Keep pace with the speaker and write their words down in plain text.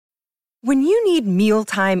When you need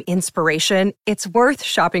mealtime inspiration, it's worth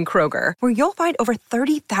shopping Kroger, where you'll find over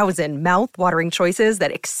 30,000 mouth-watering choices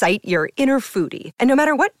that excite your inner foodie. And no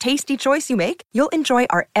matter what tasty choice you make, you'll enjoy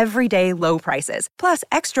our everyday low prices, plus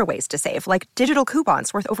extra ways to save, like digital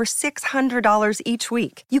coupons worth over $600 each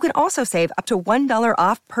week. You can also save up to $1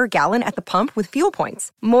 off per gallon at the pump with fuel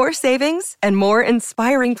points. More savings and more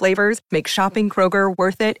inspiring flavors make shopping Kroger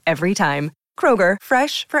worth it every time. Kroger,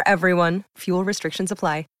 fresh for everyone. Fuel restrictions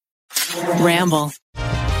apply. Ramble.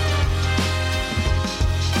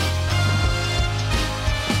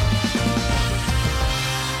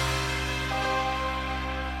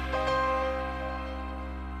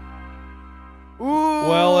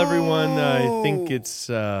 Well, everyone, I think it's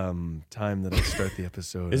time that I start the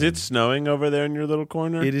episode. Is it snowing over there in your little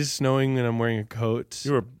corner? It is snowing and I'm wearing a coat.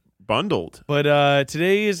 You were bundled. But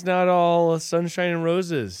today is not all sunshine and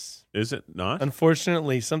roses. Is it not?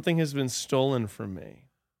 Unfortunately, something has been stolen from me.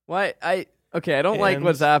 Why? I don't like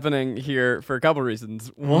what's happening here for a couple reasons.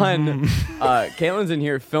 One, Caitlin's in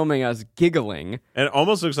here filming us giggling. And it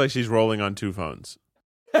almost looks like she's rolling on two phones.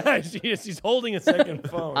 She's holding a second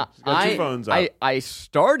phone. She's got two phones out. I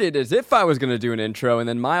started as if I was going to do an intro, and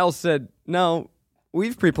then Miles said, "No,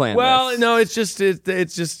 we've pre-planned Well, this." no, it's just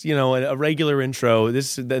a regular intro.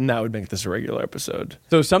 Then that would make this a regular episode.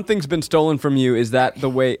 So something's been stolen from you. Is that the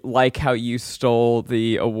way, like how you stole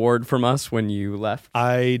the award from us when you left?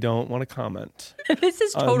 I don't want to comment. This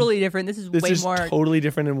is totally different. This is way more totally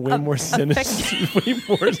different and way more sinister. Way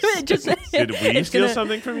more sinister. Did we steal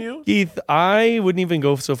something from you? Keith, I wouldn't even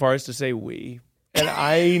go so far as to say we. And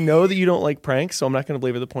I know that you don't like pranks, so I'm not going to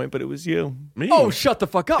belabor the point, but it was you. Me? Oh, shut the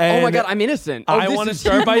fuck up. And oh my God, I'm innocent. I want to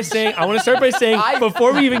start by saying,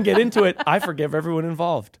 before we even get into it, I forgive everyone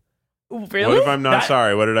involved. Really? What if I'm not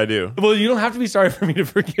sorry? What did I do? Well, you don't have to be sorry for me to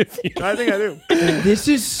forgive you. I think I do. This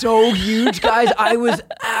is so huge, guys. I was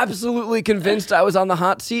absolutely convinced I was on the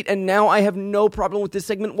hot seat, and now I have no problem with this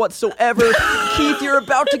segment whatsoever. Keith, you're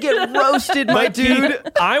about to get roasted, my dude.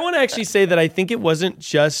 Keith, I want to actually say that I think it wasn't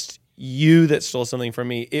just you that stole something from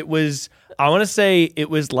me. It was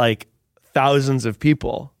like thousands of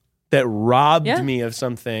people that robbed me of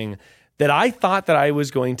something that I thought that I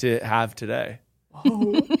was going to have today.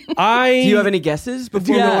 Do you have any guesses?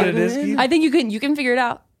 Do you know what it is, Keith? I think you can figure it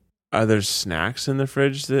out. Are there snacks in the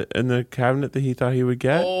fridge in the cabinet that he thought he would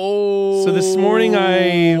get? Oh, So this morning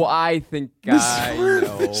I think I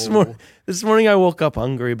know. This morning I woke up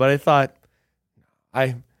hungry, but I thought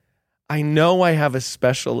I know I have a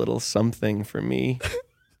special little something for me.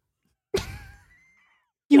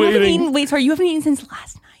 You haven't eaten since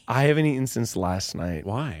last night. I haven't eaten since last night.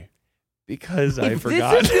 Why? Because I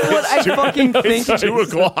forgot. This is what I fucking think. It's 2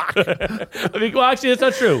 o'clock. Well, actually, that's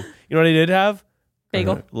not true. You know what I did have?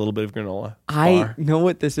 Bagel. A little bit of granola. I know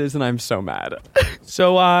what this is, and I'm so mad.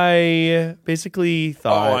 So I basically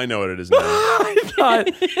thought. Oh, I know what it is now. I thought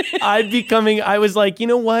I was like, you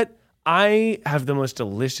know what? I have the most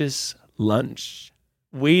delicious lunch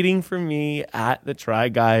waiting for me at the Try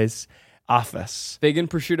Guys office. Fig and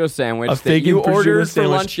prosciutto sandwich A that fig you and prosciutto ordered for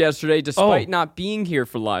sandwich. lunch yesterday, despite not being here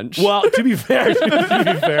for lunch. Well, to be fair,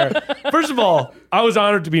 first of all, I was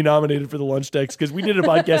honored to be nominated for the lunch decks because we did a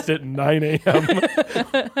podcast at 9 a.m.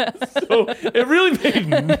 So it really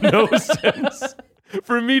made no sense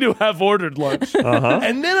for me to have ordered lunch.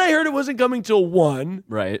 And then I heard it wasn't coming till 1.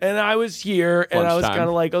 Right. And I was here and I was Lunchtime. kind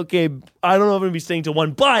of like, okay, I don't know if I'm going to be staying till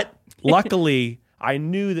 1. But luckily, I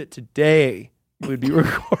knew that today we'd be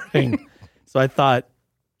recording. So I thought,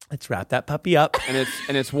 let's wrap that puppy up. and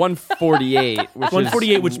it's 1:48, which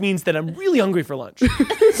 1:48, which means that I'm really hungry for lunch.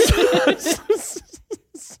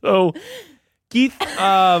 So, Keith,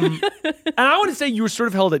 and I want to say you were sort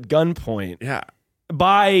of held at gunpoint Yeah.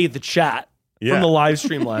 by the chat Yeah. from the live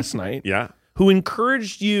stream last night, Yeah. who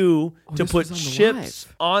encouraged you to this put was on the chips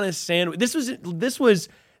live. on a sandwich. This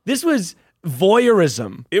was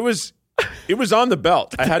voyeurism. It was on the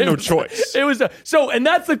belt. I had no choice. It was and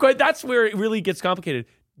that's where it really gets complicated.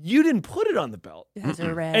 You didn't put it on the belt, That's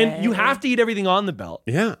a red. and you have to eat everything on the belt.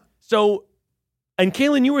 Yeah. So, and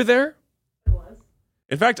Kaylin, you were there.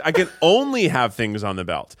 In fact, I can only have things on the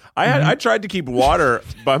belt. I tried to keep water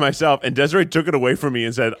by myself, and Desiree took it away from me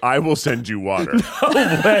and said, "I will send you water." No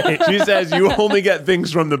way. She says, "You only get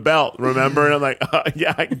things from the belt, remember?" And I'm like,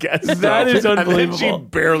 "Yeah, I guess so." That is unbelievable. And then she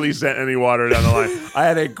barely sent any water down the line. I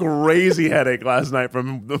had a crazy headache last night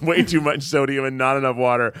from way too much sodium and not enough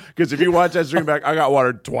water. Because if you watch that stream back, I got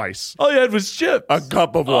water twice. All you had was chips. A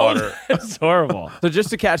cup of water. That's horrible. So just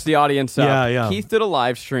to catch the audience up, Yeah. Keith did a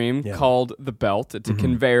live stream called The Belt. It's a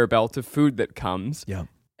conveyor belt of food that comes. Yeah.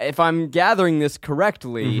 If I'm gathering this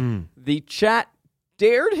correctly, the chat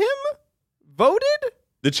dared him? Voted?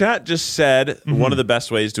 The chat just said one of the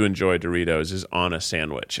best ways to enjoy Doritos is on a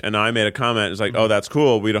sandwich. And I made a comment. It's like, oh, that's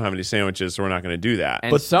cool. We don't have any sandwiches, so we're not going to do that.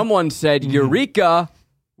 And someone said, Eureka,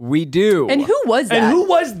 we do. And who was that? And who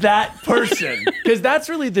was that person? Because that's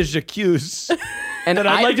really the j'accuse. And that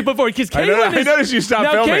I'd like to put forward. Because I noticed you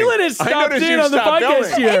stopped filming. Kaylin has stopped in on the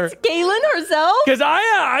podcast here. It's Kaylin herself? Because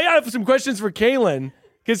I have some questions for Kaylin.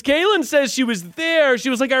 Because Kaylin says she was there.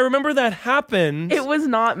 She was like, I remember that happened. It was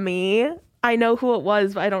not me. I know who it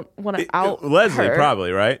was, but I don't want to out Leslie, her.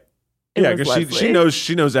 probably, right? It Yeah, was because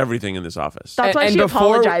she knows everything in this office. That's why And she before-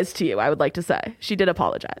 apologized to you, I would like to say. She did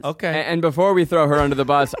apologize. Okay. And before we throw her under the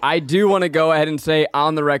bus, I do want to go ahead and say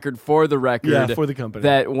on the record, for the record, Yeah, for the company.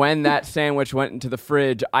 that when that sandwich went into the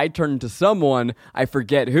fridge, I turned to someone, I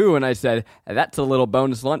forget who, and I said, that's a little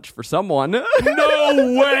bonus lunch for someone. No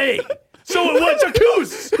way. So it was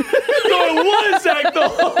j'accuse. So it was Zach the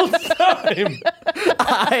whole time.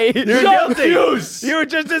 J'accuse. You were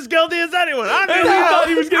just as guilty as anyone. And we thought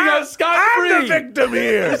he was getting out scot-free. I'm the victim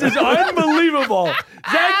here. This is unbelievable.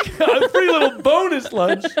 Zach, a free little bonus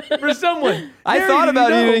lunch for someone. I There thought you about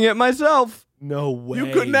go. eating it myself. No way.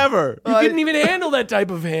 You could never. You couldn't even handle that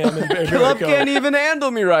type of ham in Club America. can't even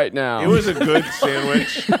handle me right now. It was a good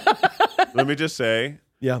sandwich. Let me just say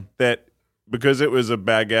Yeah. that because it was a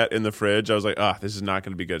baguette in the fridge, I was like, this is not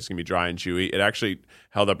going to be good. It's going to be dry and chewy. It actually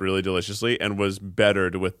held up really deliciously and was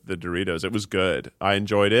bettered with the Doritos. It was good. I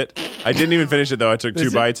enjoyed it. I didn't even finish it, though. I took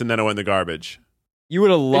 2 bites and then I went in the garbage. You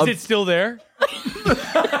would have loved. Is it still there?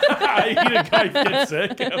 I eat a guy get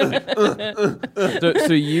sick.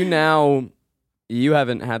 So you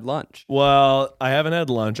haven't had lunch. Well, I haven't had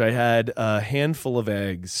lunch. I had a handful of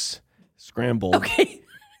eggs scrambled. Okay.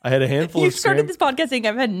 I had a handful You of started this podcast saying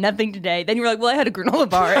I've had nothing today. Then you were like, well, I had a granola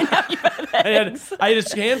bar. And now you've had eggs. I had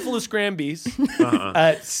a handful of Scrambies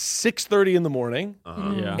at 6:30 in the morning.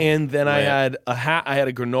 Yeah. And then I had a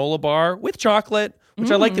granola bar with chocolate, which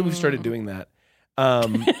I like that we've started doing that.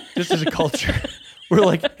 Just as a culture. We're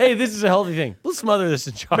like, hey, this is a healthy thing. Let's smother this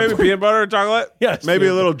in chocolate. Maybe peanut butter or chocolate? Yes. Maybe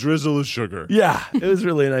a little drizzle of sugar. Yeah, it was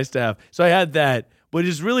really nice to have. So I had that, but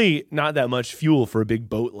it's really not that much fuel for a big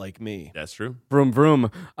boat like me. That's true. Vroom vroom.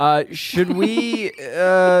 Should we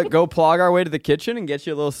go plug our way to the kitchen and get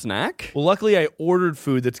you a little snack? Well, luckily I ordered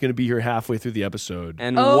food that's going to be here halfway through the episode.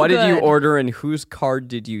 And Oh, what did you good. order and whose card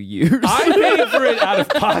did you use? I paid for it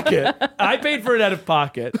out of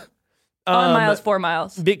pocket. On miles, 4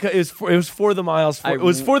 miles. Because it was for the miles. It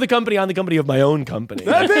was for the company on the company of my own company.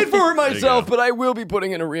 I paid for it myself, but I will be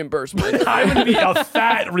putting in a reimbursement. I'm going to be a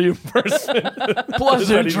fat reimbursement. Plus That's what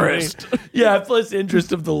he interest. means. Yeah, plus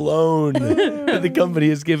interest of the loan that the company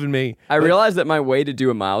has given me. I realize that my way to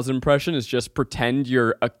do a Miles impression is just pretend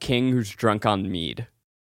you're a king who's drunk on mead.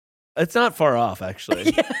 It's not far off,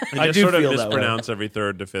 actually. I I just do sort of feel that way. mispronounce every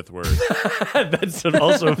third to fifth word. That's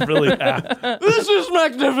also really apt. This is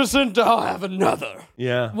magnificent. I'll have another.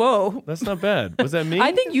 Yeah. Whoa. That's not bad. Was that me?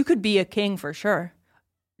 I think you could be a king for sure.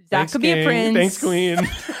 Zach Thanks, could be a King. prince. Thanks, Queen.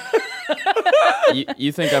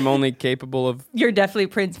 You think I'm only capable of... You're definitely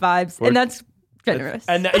prince vibes. And that's generous.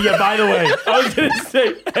 And yeah, by the way, I was going to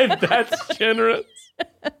say, and that's generous.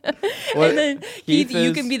 And then Heath, you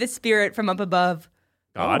is- can be the spirit from up above.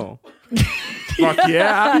 God. Oh. Fuck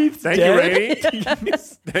yeah. Thank you, dead. Rainey.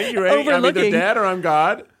 Thank you, Rainey. I'm either Overlooking. dead or I'm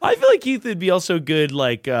God. I feel like Keith would be also good,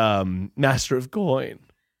 like master of coin.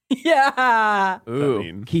 Yeah. Ooh. I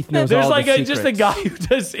mean- Keith knows There's all like the just a secrets. guy who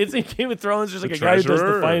does. It's in Game of Thrones. There's like a guy who does the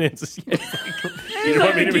treasurer? finances. You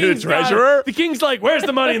want me to be the treasurer? The king's like, "Where's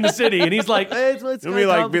the money in the city?" And he's like, "It's You want me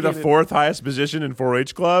like be the complicated." fourth highest position in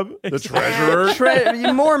 4-H club? The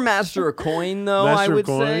treasurer? More master of coin, though, Master I of would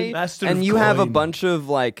coin? say. Master and of you have a coin. bunch of,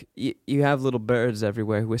 like, you have little birds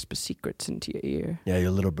everywhere who whisper secrets into your ear. Yeah,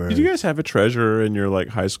 your little bird. Did you guys have a treasurer in your like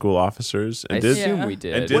high school officers? I And did assume Yeah. we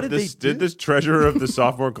did. and What did did this they do? did this treasurer of the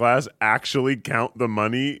sophomore class actually count the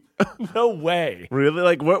money? No way. Really?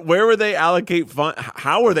 Like where were they allocate fund?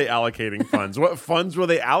 How were they allocating funds? What funds were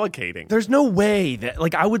they allocating? There's no way that,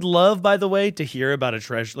 like, I would love, by the way, to hear about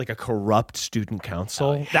a corrupt student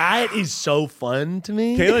council. That is so fun to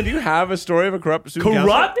me. Kaylin, do you have a story of a corrupt student council?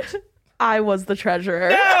 Corrupt? I was the treasurer.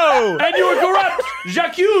 No! And you were corrupt!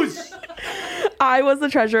 J'accuse! I was the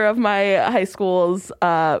treasurer of my high school's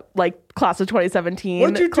class of 2017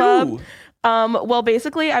 What'd you club. do? Well,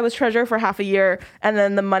 basically, I was treasurer for half a year, and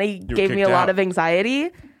then the money gave me a kicked lot out. of anxiety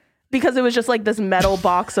because it was just like this metal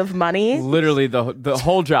box of money. Literally the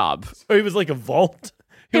whole job. It was like a vault.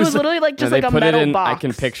 It was literally like just they like a put it metal in. box. I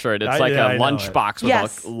can picture it. It's I like know a it. lunchbox with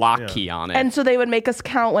Yes. a lock key on it. And so they would make us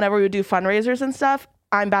count whenever we would do fundraisers and stuff.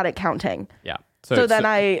 I'm bad at counting. yeah. So then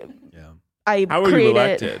I How were created. you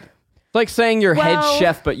elected? Like saying you're head Well-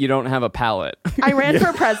 chef, but you don't have a palate. I ran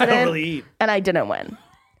for president really eat. and I didn't win.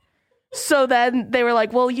 So then they were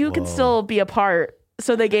like, well, you can still be a part.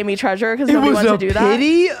 So they gave me treasurer because nobody wanted to do that.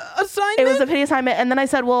 assignment? It was a pity assignment. And then I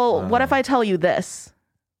said, well, what if I tell you this?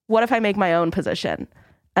 What if I make my own position?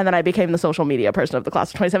 And then I became the social media person of the class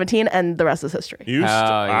of 2017, and the rest is history.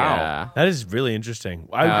 Wow. Yeah. That is really interesting.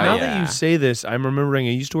 Now that yeah. you say this, I'm remembering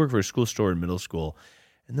I used to work for a school store in middle school,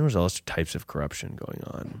 and there was all types of corruption going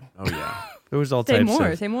on. Oh yeah. There was all Say types more,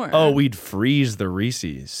 of. say more. Oh, we'd freeze the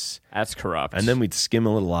Reese's, That's corrupt. and then we'd skim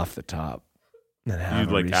a little off the top. And have You'd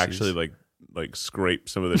a like Reese's. actually like scrape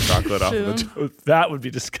some of the chocolate off of the toast. That would be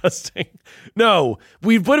disgusting. No,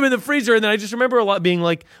 we'd put them in the freezer, and then I just remember a lot being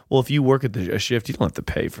like, "Well, if you work at a shift, you don't have to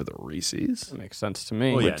pay for the Reese's. That makes sense to me.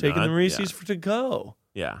 Well, We're yeah, taking no, the Reese's to go."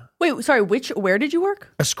 Yeah. Wait, sorry. Where did you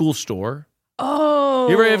work? A school store. Oh,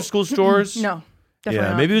 You ever have school stores? No, definitely Yeah,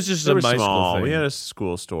 not. maybe it was just They a were my small. school thing. We had a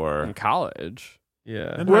school store. In college.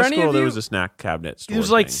 Yeah. In Were high any school, of there you- was a snack cabinet store. It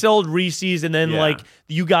was like thing. sold Reese's, and then Yeah. like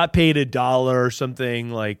you got paid $1 or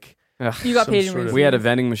something. Like Ugh. You got some paid in sort of- Reese's. We had a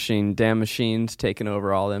vending machine. Damn machines taking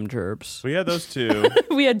over all them gerbs. We had those too.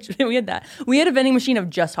 we had that. We had a vending machine of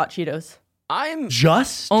just hot Cheetos I'm.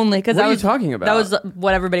 just only because What that are you was talking about? That was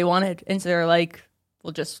what everybody wanted, and so they're like,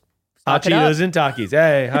 "We'll just hot stock it up." Cheetos and Takis.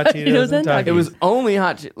 Hey, hot Cheetos and Takis. It was only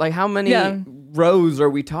hot. Like how many Yeah. rows are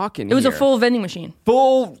we talking? It was a here? full vending machine.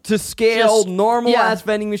 full to scale Just- normal yeah. ass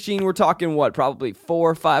vending machine. We're talking what? Probably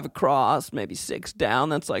 4 or 5 across, maybe 6 down.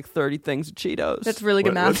 That's like 30 things of Cheetos. That's really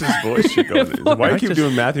good What's math. his voice? Why do you keep Just-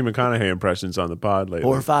 doing Matthew McConaughey impressions on the pod lately?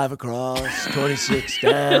 4 or 5 across, 26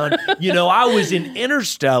 down. You know, I was in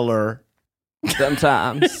Interstellar.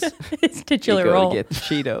 Sometimes It's you titular go role. to get the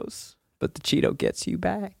Cheetos, but the Cheeto gets you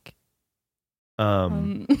back.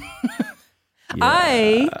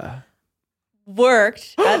 I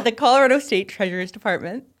worked at the Colorado State Treasurer's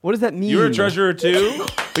Department. What does that mean? You're a treasurer too,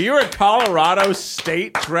 but you're a Colorado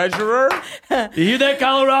State treasurer. You hear that,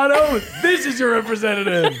 Colorado? This is your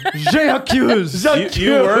representative. Syracuse.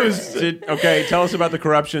 You worked. Okay, tell us about the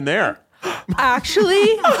corruption there. Actually,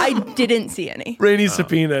 I didn't see any. Rainey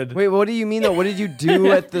subpoenaed. Wait, what do you mean though? What did you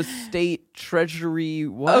do at the state treasury?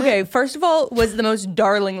 What? Okay, first of all, was the most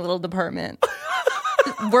darling little department.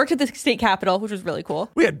 Worked at the state capitol, which was really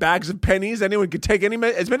cool. We had bags of pennies. Anyone could take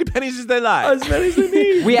as many pennies as they like. As many as they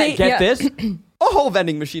need. We They- had, get yeah. this, a whole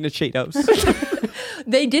vending machine of Cheetos.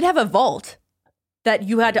 They did have a vault that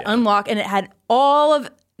you had to unlock, and it had all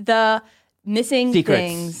of the missing Secrets.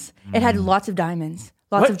 things. It had lots of diamonds,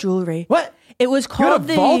 lots of jewelry. What? It was had called a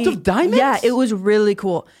the vault of diamonds? Yeah, it was really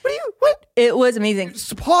cool. What? It was amazing.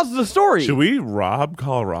 Pause the story. Should we rob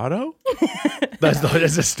Colorado? That's not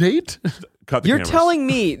as a state? Cut the You're cameras. telling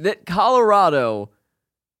me that Colorado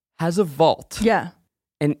has a vault, Yeah,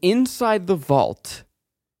 and inside the vault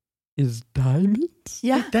is diamonds?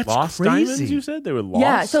 yeah, That's lost crazy. diamonds? You said they were lost.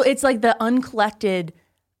 yeah. So it's like the uncollected,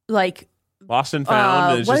 like lost and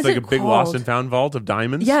found. It's what just is like a it big lost called? and found vault of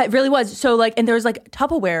diamonds. yeah, it really was. So like, and there was like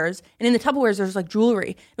Tupperwares, and in the Tupperwares there's like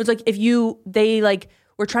jewelry. It was like they like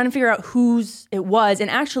were trying to figure out whose it was, and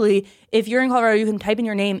actually, if you're in Colorado, you can type in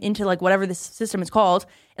your name into like whatever this system is called,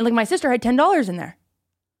 and like my sister had $10 in there.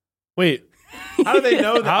 Wait. How do they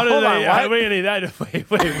know that? How did Hold they? on,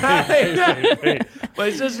 what? Wait. My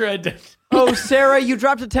sister had. Oh, Sarah, you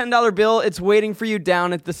dropped a $10 bill. It's waiting for you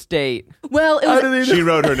down at the state. Well, She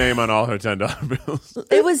wrote her name on all her $10 bills.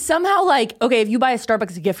 it was somehow like, okay, if you buy a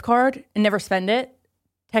Starbucks gift card and never spend it,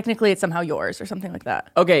 technically it's somehow yours or something like that.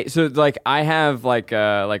 Okay, so like I have like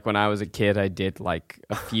when I was a kid, I did like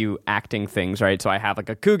a few acting things, right? So I have like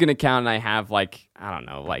a Coogan account, and I have like I don't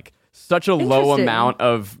know, like such a low Interesting. amount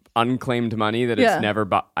of unclaimed money that Yeah. it's never.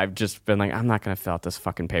 I've just been like, I'm not gonna fill out this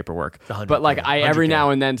fucking paperwork. 100K, But like every 100K. now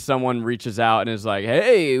and then someone reaches out and is like,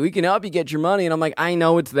 Hey, we can help you get your money, and I'm like, I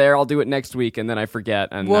know it's there. I'll do it next week, and then I forget,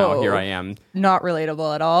 and now Whoa. here I am. Not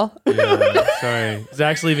relatable at all. Sorry.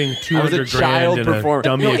 Zach's leaving I was a 200 child grand in a performer.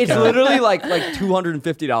 dummy No, it's account. literally like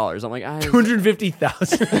 $250. I'm like,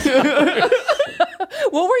 250,000.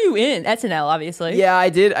 What were you in? SNL, obviously. Yeah, I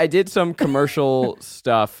did some commercial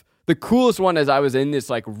stuff. The coolest one is I was in this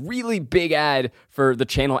like really big ad for the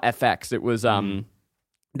channel FX. It was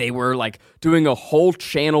they were like doing a whole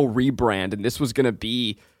channel rebrand, and this was gonna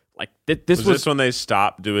be like this Was this when they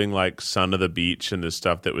stopped doing like Son of the Beach and the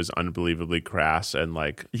stuff that was unbelievably crass and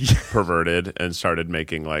like perverted and started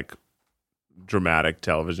making like dramatic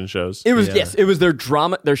television shows? It was Yeah. yes, it was their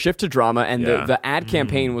shift to drama, and Yeah. the ad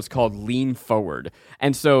campaign was called Lean Forward.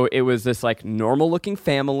 And so it was this like normal looking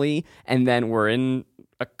family, and then we're in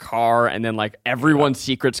a car, and then like everyone's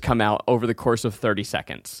secrets come out over the course of 30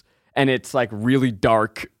 seconds. And it's like really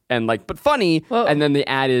dark and like but funny. Whoa. And then the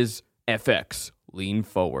ad is FX, lean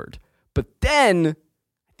forward. But then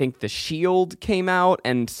I think the Shield came out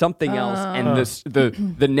and something else, and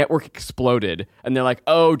the network exploded. And they're like,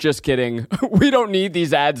 oh, just kidding. We don't need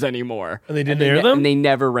these ads anymore. And they didn't air them? And they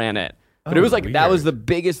never ran it. But it was like, that was the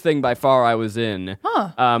biggest thing by far I was in.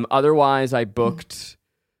 Otherwise, I booked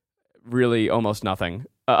really almost nothing.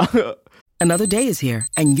 Another day is here,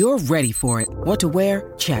 and you're ready for it. What to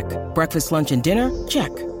wear? Check. Breakfast, lunch, and dinner? Check.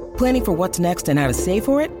 Planning for what's next and how to save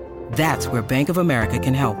for it? That's where Bank of America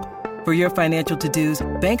can help. For your financial to-dos,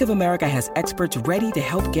 Bank of America has experts ready to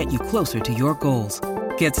help get you closer to your goals.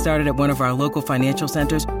 Get started at one of our local financial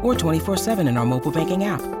centers or 24/7 in our mobile banking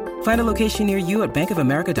app. Find a location near you at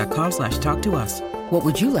bankofamerica.com/talktous. What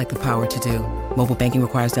would you like the power to do? Mobile banking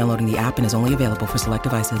requires downloading the app and is only available for select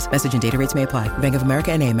devices. Message and data rates may apply. Bank of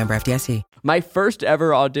America N.A., member FDIC. My first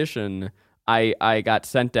ever audition, I got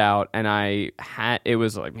sent out, and it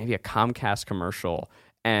was like maybe a Comcast commercial.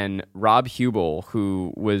 And Rob Hubel,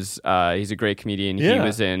 who was he's a great comedian. He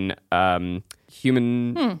was in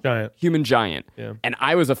Human Giant. Yeah. And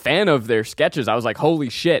I was a fan of their sketches. I was like, holy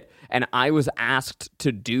shit. And I was asked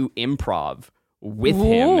to do improv with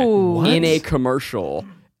him in a commercial.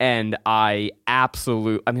 And I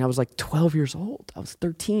was like 12 years old. I was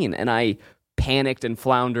 13. And I panicked and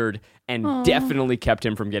floundered and definitely kept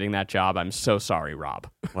him from getting that job. I'm so sorry, Rob.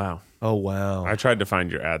 Wow. Oh, wow. I tried to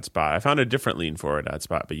find your ad spot. I found a different lean forward ad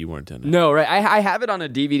spot, but you weren't in it. No, right. I have it on a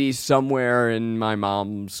DVD somewhere in my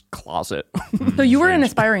mom's closet. So you were an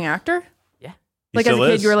aspiring actor? Yeah. Like as a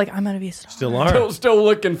kid, you were like, I'm going to be a star. Still are. Still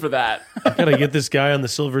looking for that. I got to get this guy on the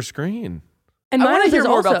silver screen. And I want to hear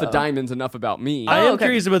more also about the diamonds, enough about me. I am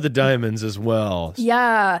curious about the diamonds as well.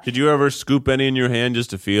 Yeah. Did you ever scoop any in your hand just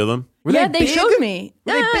to feel them? They showed me.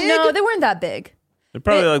 No, they weren't that big. They're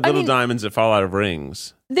probably like little diamonds that fall out of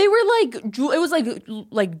rings. They were like, it was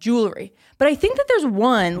like jewelry. But I think that there's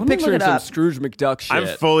one. Let me Picturing look it some up. Scrooge McDuck shit. I'm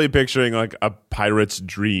fully picturing like a pirate's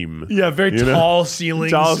dream. Yeah, very tall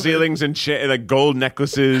ceilings. Tall ceilings and like gold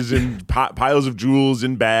necklaces and piles of jewels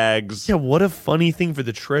in bags. Yeah, what a funny thing for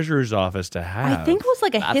the treasurer's office to have. I think it was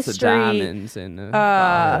like a That's history. the diamonds and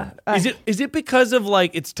Is it because of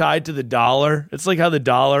like it's tied to the dollar? It's like how the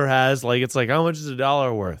dollar has like it's like how much is a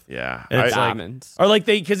dollar worth? Yeah. And it's like, diamonds. or like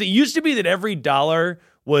because it used to be that every dollar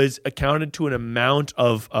was accounted to an amount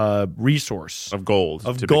of resource Of gold.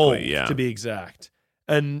 of typically, gold yeah. to be exact,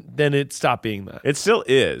 and then it stopped being that. It still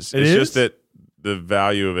is. It It's is? just that the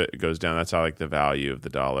value of it goes down. That's how like the value of the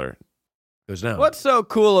dollar. goes down. What's so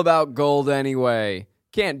cool about gold anyway?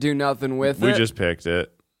 Can't do nothing with We it. just picked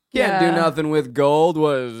it. Can't do Yeah. nothing with gold.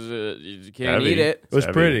 You can't Heavy. eat it. It was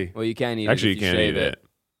Heavy. pretty. Well, you can eat Actually, it. you can't eat it.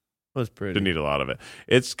 It was pretty. Didn't need a lot of it.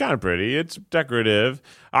 It's kind of pretty. It's decorative.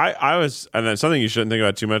 I was, and then something you shouldn't think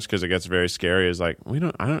about too much because it gets very scary is like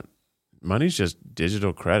money's just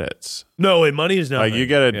digital credits. No, money is nothing. Like you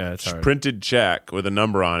get Yeah, it's hard. printed check with a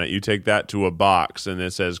number on it. You take that to a box and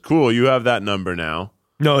it says, "Cool, you have that number now."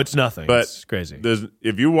 No, it's nothing. But it's crazy.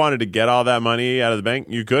 If you wanted to get all that money out of the bank,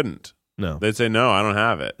 you couldn't. No, They'd say, "No, I don't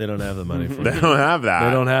have it." they don't have the money for They you. don't have that.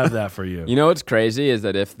 They don't have that for you. You know what's crazy is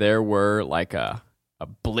that if there were like a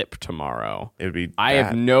blip tomorrow, It would be. I have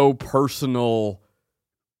bad. no personal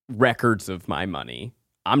records of my money.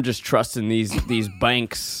 I'm just trusting these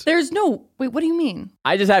banks. There's no. Wait, what do you mean?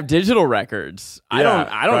 I just have digital records. I Yeah,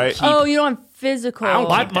 don't right. keep. Oh, you don't have physical. I don't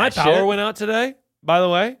My keep that power shit. went out today. By the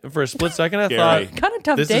way, and for a split second, I Scary. thought Kind of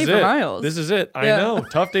tough this day is for it. Miles. This is it. I Yeah. know.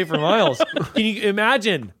 Tough day for Miles. Can you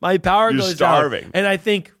imagine? My power You're goes starving. out, and I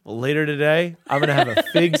think later today I'm gonna have a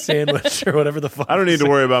fig sandwich or whatever the fuck. I don't need to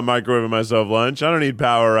worry about microwaving myself lunch. I don't need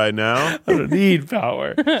power right now. I don't need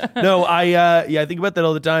power. No, I think about that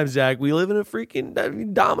all the time, Zach. We live in a freaking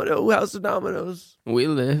house of dominoes. We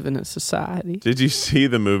live in a society. Did you see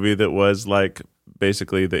the movie that was like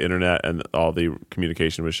basically the internet and all the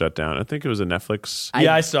communication was shut down? I think it was a Netflix.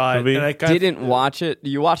 Yeah, I saw it, movie? and I kind Didn't watch it.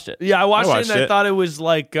 You watched it. Yeah, I watched, I watched it, and I it. thought it was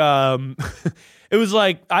like, it was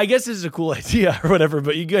like, I guess this is a cool idea or whatever,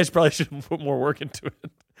 but you guys probably should put more work into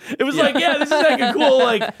it. It was like, yeah, this is like a cool,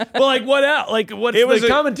 like, well, like what else? Like, what's It was the a-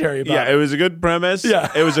 commentary about? Yeah, it was a good premise.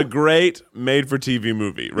 Yeah. It was a great made-for-TV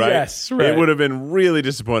movie, right? Yes, right. It would have been really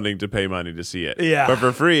disappointing to pay money to see it. Yeah. But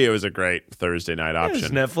for free, it was a great Thursday night It was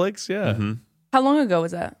option. Netflix, yeah. How long ago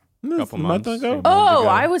was that? Couple A month months. ago? Oh,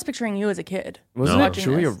 I was picturing you as a kid. Wasn't No. it Watching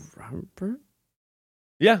Julia this. Roberts?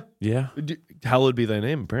 Yeah. Yeah. Hallowed be thy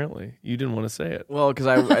name, apparently. You didn't want to say it. Well, because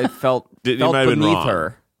I felt It felt might have been beneath wrong.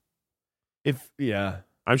 her. Yeah.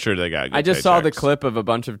 I'm sure they got good I just saw the paychecks. clip of a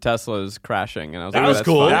bunch of Teslas crashing, and I was That like, was that's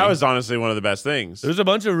cool. funny. That was honestly one of the best things. There's a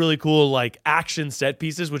bunch of really cool like action set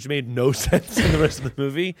pieces, which made no sense in the rest of the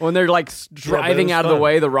movie. When they're like driving was out of the fun.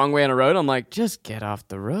 way, the wrong way on a road, I'm like, just get off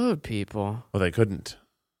the road, people. Well, they couldn't.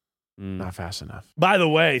 Not fast enough. By the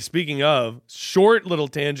way, speaking of, short little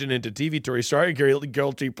tangent into TV Tory. Sorry,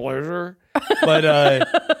 guilty pleasure. But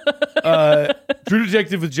True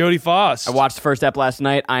Detective with Jodie Foss. I watched the first ep last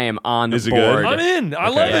night. I am on Is it board. good? I'm in. I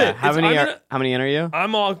love Yeah. it. How It's- many? I'm How many in are you?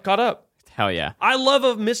 I'm all caught up. Hell yeah. I love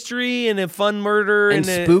a mystery and a fun murder And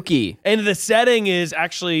a- spooky. And the setting is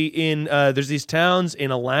actually in there's these towns in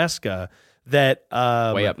Alaska that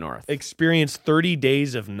Way up north. experience 30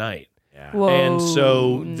 days of night. Whoa. And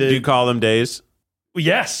so Do you call them days?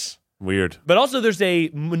 yes. Weird. But also there's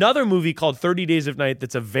another movie called 30 Days of Night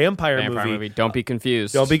that's a vampire movie. Don't be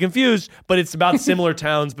confused. Don't be confused, but it's about similar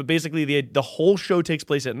towns, but basically the whole show takes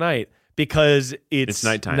place at night because it's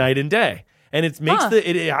nighttime. night and day. And it makes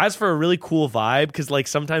it has for a really cool vibe because like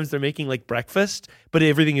sometimes they're making like breakfast, but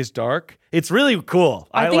everything is dark. It's really cool.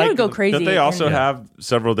 I think I would go crazy. Don't they also and- have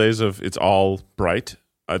several days of it's all bright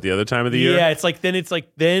at the other time of the year? Yeah, it's like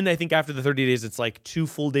then I think after the 30 days it's like 2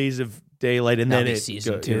 full days of daylight and That'll then be it's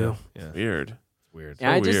season 2. Yeah. Weird. Weird.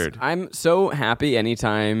 Yeah, weird. I'm so happy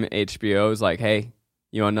anytime HBO is like, hey,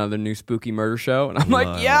 you want another new spooky murder show? And I'm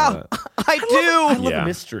like, yeah, I I do. love Yeah. a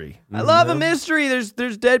mystery. I love a mystery. There's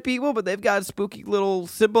dead people, but they've got a spooky little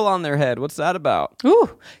symbol on their head. What's that about?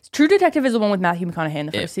 Ooh, True Detective is the one with Matthew McConaughey in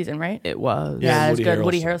the first season, right? It was. Yeah, it's Woody good. Harrelson.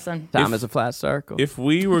 Woody Harrelson. Time is a flat circle. If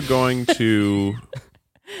we were going to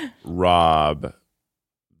rob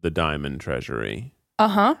the diamond treasury,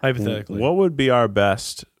 Hypothetically. what would be our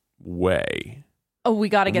best way? Oh, we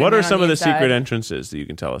got to get. What a are man on some of the inside. secret entrances that you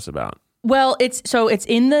can tell us about? Well, it's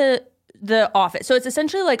in the office. So it's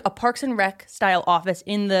essentially like a Parks and Rec style office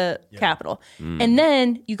in the Capitol. And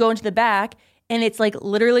then you go into the back and it's like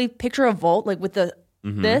literally picture a vault like with the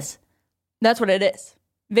this. That's what it is.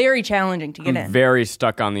 Very challenging to get I'm in. very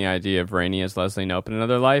stuck on the idea of Rainey as Leslie Knope in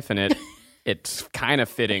Another Life, and it's kind of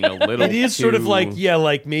fitting a little. It is sort of too- like,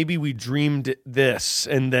 like maybe we dreamed this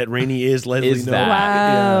and that Rainey is Leslie Is Knope. that-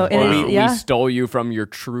 Wow. Yeah. And Or it's- we yeah. stole you from your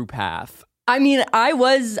true path. I mean, I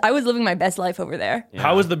was living my best life over there.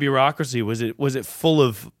 How was the bureaucracy? Was it full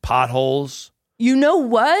of potholes? You know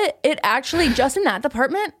what? It actually just in that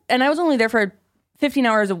department, and I was only there for 15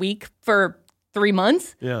 hours a week for 3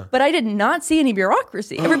 months. Yeah. But I did not see any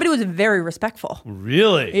bureaucracy. Everybody was very respectful.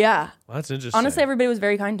 Really? Yeah. Well, that's interesting. Honestly, everybody was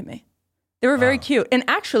very kind to me. They were very cute. And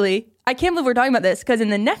actually, I can't believe we're talking about this because in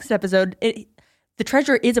the next episode, the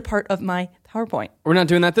treasure is a part of my PowerPoint. We're not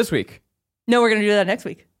doing that this week. No, we're going to do that next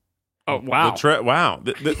week. Oh wow! Wow.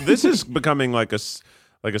 This is becoming like a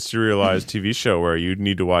serialized TV show where you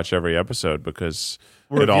need to watch every episode because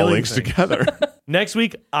it all revealing links things. together. Next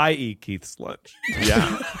week, I eat Keith's lunch.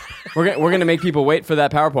 Yeah. We're gonna make people wait for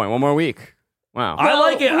that PowerPoint one more week. Wow. I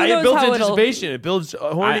like it. who It knows builds how it'll- anticipation. It builds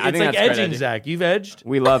horny. I It's think like that's a great edging, idea. Zach. You've edged.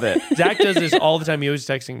 We love it. Zach does this all the time. He always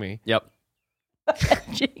texting me. Yep.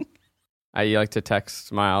 I like to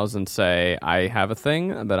text Miles and say, I have a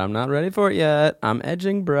thing, but I'm not ready for it yet. I'm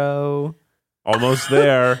edging, bro. Almost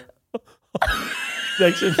there.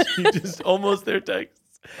 Texts. He just almost there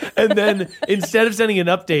texts. And then instead of sending an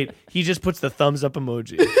update, he just puts the thumbs up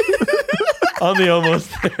emoji on the almost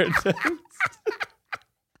there text.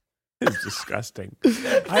 It's disgusting.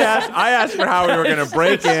 I asked for how we were going to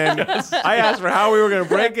break in. I asked for how we were going to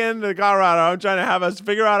break into Colorado. I'm trying to have us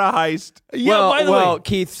figure out a heist. Yeah, by the way.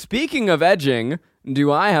 Keith, speaking of edging,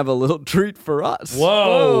 do I have a little treat for us?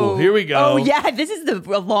 Whoa, here we go. Oh, yeah. This is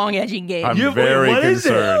the long edging game. I'm You- wait, very what is it?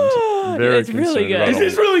 concerned. Very It's really concerned good. about Is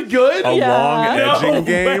this really good? a long edging No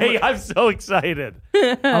game. way. I'm so excited.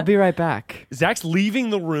 I'll be right back. Zach's leaving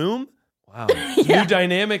the room. Wow. New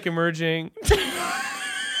dynamic emerging.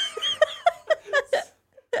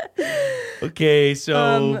 Okay,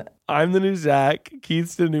 so I'm the new Zach.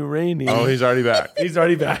 Keith's the new Rainey. Oh, he's already back. He's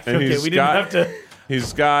already back. And Okay, he's we didn't got- have to.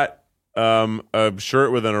 He's got a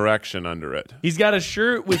shirt with an erection under it. He's got a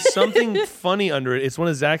shirt with something funny under it. It's one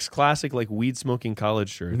of Zach's classic like weed smoking college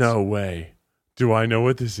shirts. No way. Do I know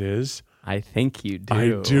what this is? I think you do.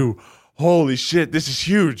 I do. Holy shit, this is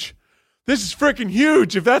huge. This is freaking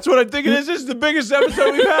huge. If that's what I think it is, this is the biggest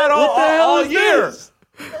episode we've had all year.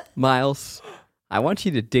 Miles, I want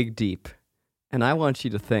you to dig deep, and I want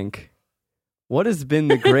you to think, what has been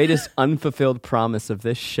the greatest unfulfilled promise of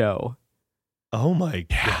this show? Oh my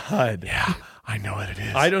God. Yeah. I know what it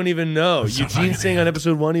is. I don't even know. so Eugene fucking saying on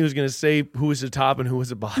episode 1 he was going to say who was the top and who was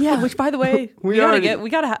the bottom. Yeah, which by the way,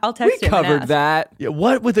 I'll text We him and covered ask. that. Yeah,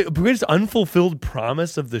 what with the greatest unfulfilled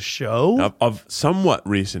promise of the show of somewhat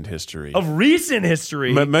recent history. of recent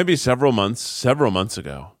history? Maybe several months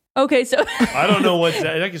ago. Okay, so I don't know what's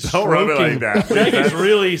that. That is Don't rub it stroking. like that. That is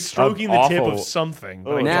really stroking the tip awful. of something.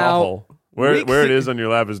 Oh, it's Now- awful. Where weeks it ago- is on your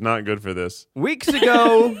lap is not good for this. Weeks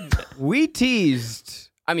ago, we teased.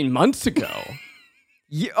 I mean, months ago.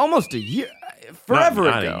 Almost a year. Forever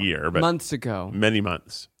Not ago. a year, but months ago. many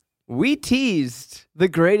months. We teased the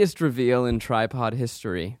greatest reveal in tripod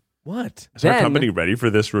history. What? Is our Then- company ready for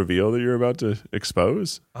this reveal that you're about to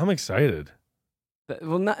expose? I'm excited.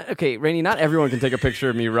 Okay, Rainey, not everyone can take a picture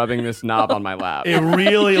of me rubbing this knob on my lap. It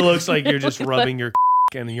really looks like you're just rubbing your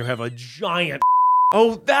and you have a giant.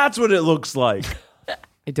 Oh, that's what it looks like.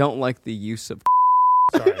 I don't like the use of.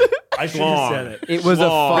 Sorry, I should have said it. It was a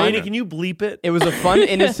Schlong. fun. Rainey, can you bleep it? It was a fun,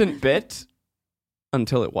 innocent bit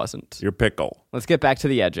until it wasn't. Your pickle. Let's get back to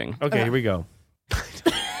the edging. Okay, here we go.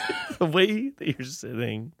 The way that you're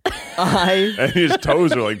sitting. And his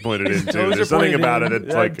toes are like pointed in too. Toes There's are something pointed about in. it.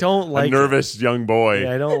 It's I like don't like a it. nervous young boy.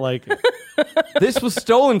 Yeah, I don't like it. This was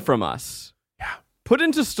stolen from us. Yeah. Put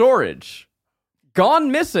into storage.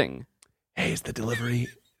 Gone missing. Hey, is the delivery?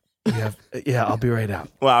 Yeah, I'll be right out.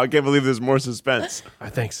 Wow, I can't believe there's more suspense. All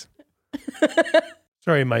right, thanks.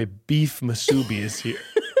 Sorry, my beef masubi is here.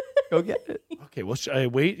 Go get it. Okay, well, should I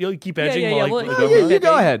wait? You'll keep edging yeah, while yeah, I well, go yeah, around? You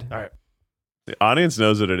go ahead. All right. The audience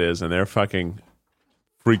knows what it is, and they're fucking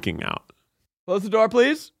freaking out. Close the door,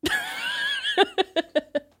 please.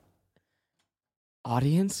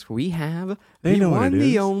 Audience, we have They the know what one, it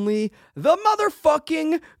the is. only, the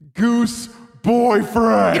motherfucking Goose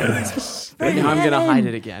boyfriend. Now I'm gonna hide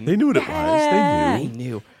it again. They knew what it was. I They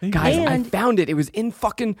knew. knew. Guys, I found it. It was in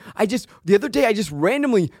fucking the other day I just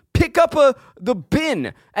randomly pick up the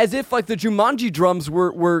bin as if like the Jumanji drums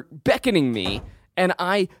were beckoning me, and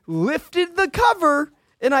I lifted the cover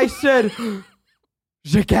and I said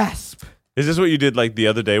je gasp. Is this what you did like the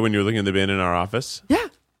other day when you were looking at the bin in our office? Yeah.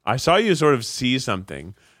 I saw you sort of see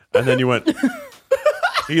something, and then you went.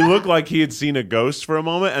 He looked like he had seen a ghost for a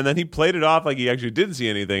moment, and then he played it off like he actually didn't see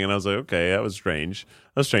anything. And I was like, okay, that was strange.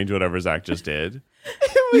 That was strange, whatever Zach just did.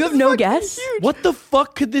 You have no guess? What the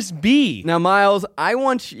fuck could this be? Now, Miles, I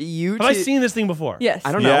want you to Have I seen this thing before? Yes.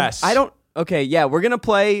 I don't know. Yes. I don't. Okay, yeah, we're gonna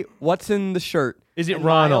play What's in the Shirt. Is it And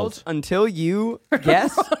Ronald? Miles, until you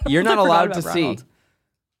guess, you're not I forgot allowed to about see. Ronald.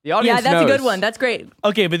 The audience Yeah, that's knows. a good one. That's great.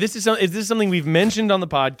 Okay, but is this something we've mentioned on the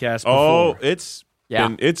podcast before? Oh, it's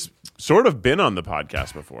Yeah. it's sort of been on the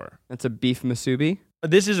podcast before. That's a beef masubi.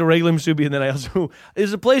 This is a regular masubi, and then I also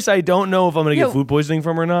there's a place I don't know if I'm going to Yo. get food poisoning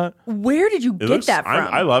from or not. Where did you It get looks, that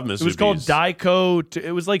from? I love Masubi's. It was called Daiko.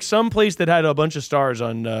 It was like some place that had a bunch of stars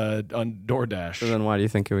on DoorDash. So then why do you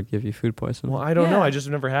think it would give you food poisoning? Well, I don't know. Yeah. I just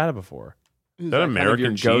have never had it before. Is that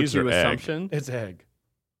American cheese or egg? assumption? It's egg.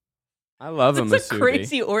 I love a It's a masubi.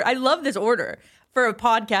 crazy order. I love this order for a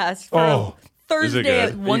podcast. For Oh. a Thursday good?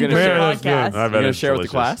 at 1 gonna p.m. share this? podcast. I You bet gonna it's share with the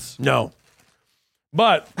delicious. class? No,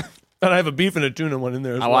 but and I have a beef and a tuna one in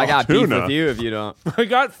there as Oh, well. I got beef Tuna. with you if you don't. I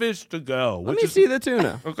got fish to go. Let which me is- see the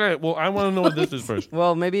tuna. Okay, well, I want to know what this is first.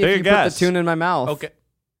 Well, maybe Take if a you guess. put the tuna in my mouth. Okay.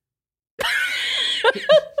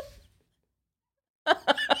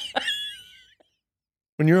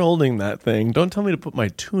 When you're holding that thing, don't tell me to put my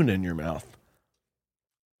tuna in your mouth.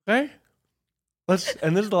 Okay?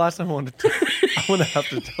 And this is the last time I want to have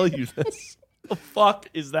to tell you this. The fuck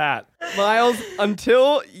is that? Miles,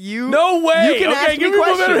 until you No way! You can Okay, ask give me me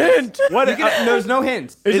one better questions. hint. What? There's no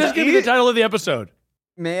hints. Is this going to be the title of the episode?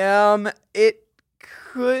 Ma'am, it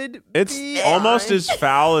could It's be. almost as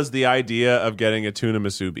foul as the idea of getting a tuna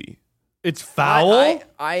masubi. It's foul?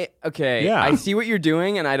 Okay. Yeah. I see what you're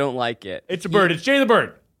doing, and I don't like it. It's a bird. It's Jay the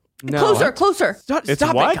Bird. No. Closer, closer. Stop, It's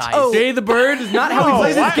stop what? it, guys. Oh. Jay the Bird is Not how we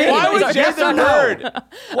play this game. Why It's was a Jay yes the or no. bird?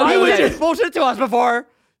 Why would would you- you bullshit to us before?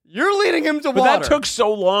 You're leading him to But water. that took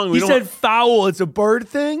so long. He We don't- said foul. It's a bird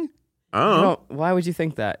thing? I don't know. No, why would you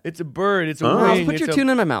think that? It's a bird. It's a Oh. Miles, wing. put It's your a-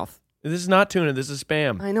 tuna in my mouth. This is not tuna. This is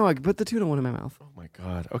spam. I know. I could put the tuna one in my mouth. Oh my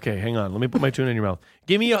god. Okay, hang on. Let me put my tuna in your mouth.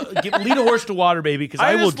 Lead a horse to water, baby, because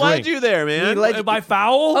I, will just led drink. you there, man. By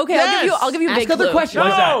foul? Okay, I'll give you a Ask big other clue. questions.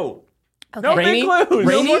 What is that? No. Okay. No big Rainy? clues.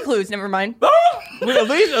 No more clues. Never mind. Wait,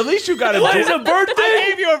 at least you got it. What is a bird thing? I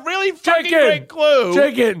gave you a really fucking Chicken. great clue.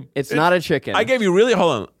 Chicken. It's not a chicken. I gave you really.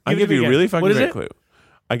 Hold on. I Give it gave to me you a again. really fucking What is great it? clue.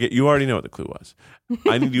 You already know what the clue was.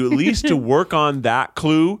 I need you at least to work on that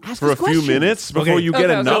clue for a us few questions. minutes before Okay. you get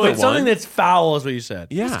Okay, okay. So another it's something one. that's foul, is what you said.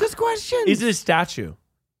 Yeah, Ask us questions. Is it a statue?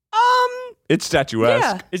 it's statuesque.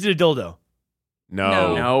 Yeah. Is it a dildo?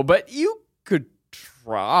 No. No, but you could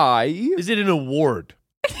try. Is it an award?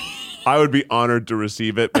 I would be honored to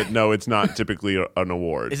receive it, but no, it's not typically an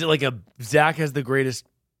award. Is it like a Zach has the greatest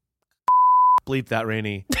bleep that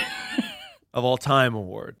Rainey of all time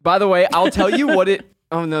award? By the way, I'll tell you what it.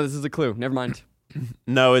 Oh no, this is a clue. Never mind.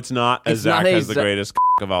 No, it's not. It's Zach not a has the Za- greatest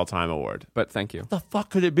of all time award. But thank you. What the fuck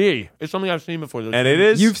could it be? It's something I've seen before. And it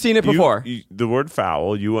is. You've seen it before. The word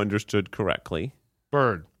foul, you understood correctly.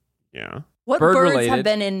 bird. Yeah. What Bird birds related. have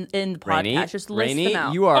been in the podcast? Rainey, Just list Rainey, them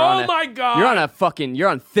out. you are Oh on my God. you're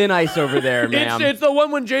on thin ice over there, ma'am. It's the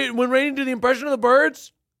one when Rainey did the impression of the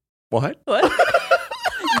birds. What? What?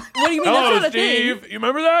 What do you mean? Hello, That's not a Steve. thing. You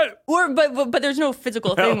remember that? Or, but there's no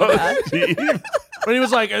physical thing with that. Steve. When he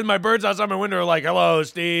was like, and my birds outside my window are like, hello,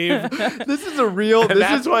 Steve. This is a real. And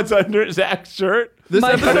that's what's under Zach's shirt? This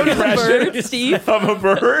My episode bird is is a bird, Steve. Of a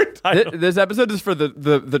bird? This episode is for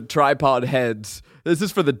the tripod heads. This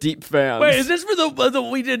is for the deep fans. Wait, is this for the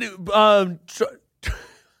we did try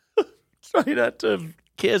not to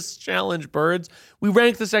kiss challenge birds? We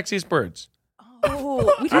ranked the sexiest birds. Oh,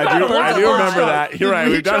 we I do remember that. You're right.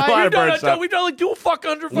 We've done a lot of bird stuff. We've done like 2 fuck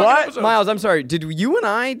under fucking What? episodes. Miles, I'm sorry. Did you and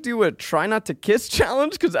I do a try not to kiss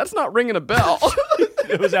challenge? Because that's not ringing a bell.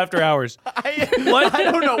 It was after hours. What? I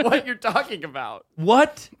don't know what you're talking about.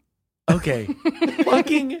 What? Okay.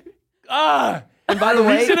 Fucking And by the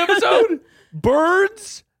way, recent episode?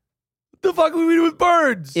 Birds? The fuck would we do with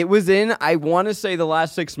birds? it was in. I want to say the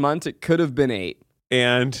last 6 months. It could have been 8.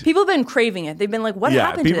 And People have been craving it. They've been like, what yeah,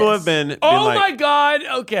 happened to people this? have been Oh like, my God.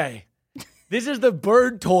 Okay. This is the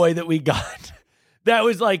bird toy that we got. That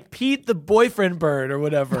was like Pete the boyfriend bird or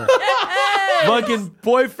whatever. Fucking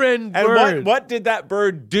boyfriend And bird. what did that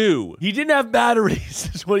bird do? He didn't have batteries,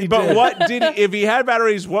 is what he But did. what did he, if he had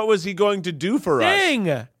batteries, what was he going to do for us?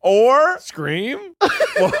 Sing. Or Scream.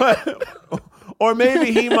 or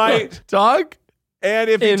maybe he might Talk. and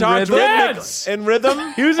if he In talked rhythm? rhythmic, Dance. in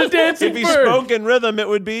rhythm, He was a dancing if he bird. spoke in rhythm, it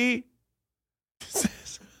would be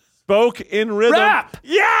spoke in rhythm. Rap.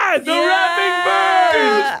 Yes, The rapping bird.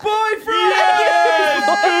 Yes! Goose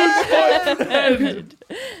boyfriend.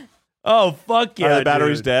 Oh, fuck yeah. Are the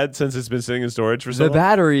batteries dude. dead since it's been sitting in storage for so The long?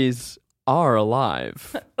 batteries are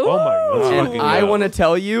alive. Oh my God. And Fucking I hell. want to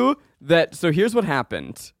tell you that. So here's what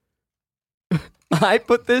happened. I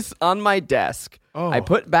put this on my desk. Oh. I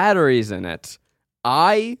put batteries in it.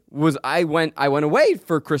 I went away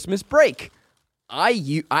for Christmas break.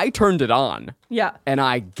 I turned it on Yeah. and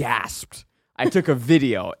I gasped. I took a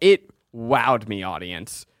video. It wowed me,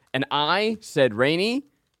 audience. And I said, Rainey,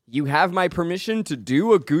 you have my permission to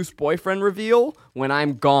do a Goose boyfriend reveal when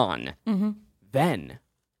I'm gone. Mm-hmm. Then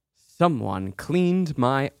someone cleaned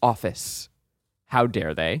my office. How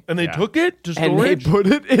dare they? And they took it to And they storage? put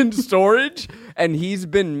it in storage, and he's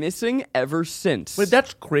been missing ever since. Wait,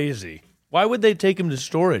 that's crazy. Why would they take him to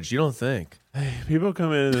storage? You don't think? People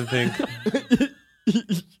come in and think,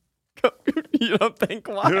 You don't think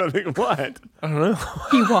you why? don't think what? I don't know.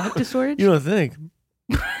 He walked to storage? You don't think?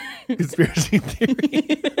 Conspiracy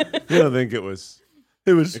theory. You don't think it was?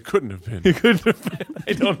 It couldn't have been. It couldn't have been.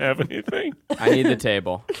 I don't have anything. I need the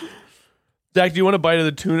table. Zach, do you want a bite of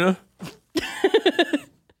the tuna?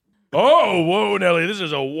 Oh, whoa, Nelly. This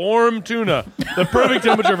is a warm tuna. The perfect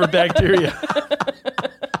temperature for bacteria.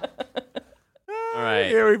 All right.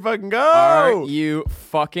 Here we fucking go. Are you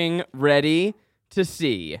fucking ready to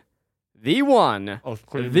see the one, Oh,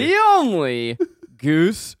 crazy. the only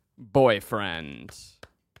Goose boyfriend? Is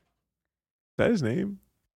that his name?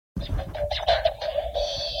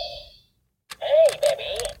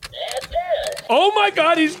 Oh, my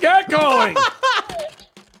God. He's catcalling.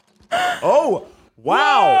 Oh,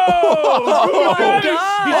 wow. Oh, my God.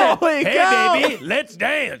 He said, Holy hey, cow. baby, let's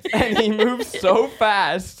dance. And he moves so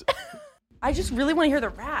fast. I just really want to hear the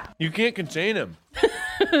rap. You can't contain him.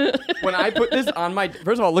 When I put this on my...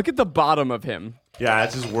 First of all, look at the bottom of him. Yeah,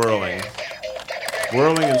 it's just whirling.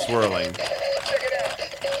 Whirling and swirling.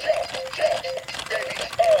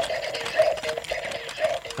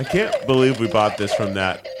 I can't believe we bought this from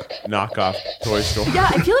that knockoff toy store. Yeah,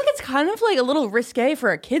 I feel like it's kind of like a little risque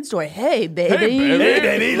for a kid's toy. Hey, baby. Hey,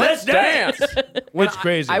 baby, let's dance. It's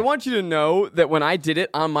crazy. I want you to know that when I did it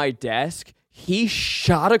on my desk, he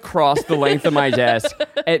shot across the length of my desk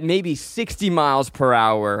at maybe 60 miles per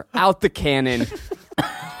hour out the cannon,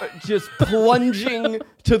 just plunging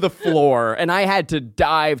to the floor. And I had to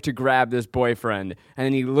dive to grab this boyfriend. And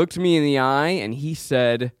then he looked me in the eye and he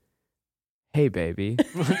said, hey, baby.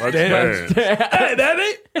 Let's dance. dance. Hey,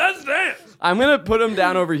 baby, let's dance. I'm going to put him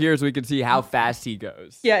down over here so we can see how fast he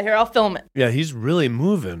goes. Yeah, here, I'll film it. Yeah, he's really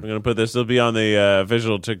moving. I'm going to put this. It'll be on the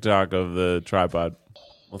visual TikTok of the tripod.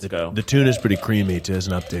 Let's go. The tuna's pretty creamy, too, as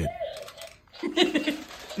an update.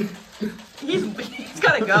 He's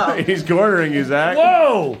gotta go. He's cornering you, Zach.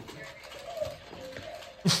 Whoa!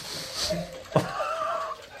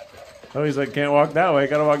 Oh, he's like, can't walk that way,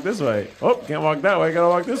 gotta walk this way. Oh, can't walk that way, gotta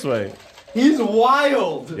walk this way. He's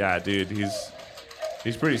wild. Yeah, dude,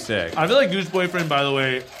 he's pretty sick. I feel like Goose Boyfriend, by the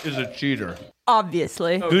way, is a cheater.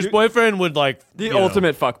 Obviously. Goose Boyfriend would like The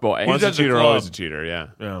ultimate fuckboy. Once a at the cheater, club. always a cheater, yeah.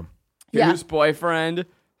 Yeah. Yeah. Goose boyfriend.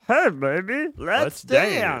 Hey, baby, let's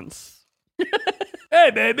dance.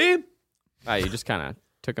 Hey, baby. Oh, you just kind of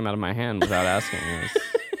took him out of my hand without asking.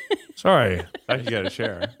 Sorry. I you gotta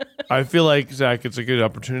share. I feel like, Zach, it's a good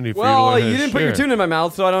opportunity for Well, you to you didn't put your tuna in my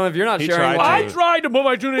mouth, so I don't know if you're not He sharing. tried why- I tried to put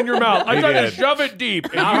my tuna in your mouth. I tried to did. shove it deep.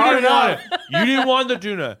 And Not you hard didn't want enough. it. You didn't want the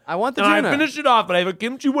tuna. I want the and tuna. I finished it off, but I have a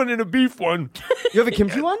kimchi one and a beef one. You have a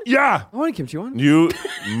kimchi one? Yeah. I want a kimchi one. You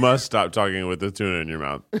must stop talking with the tuna in your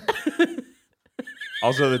mouth.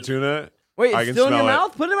 Also, the tuna, Wait, I it's can still in your smell it.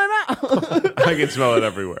 mouth? Put it in my mouth. I can smell it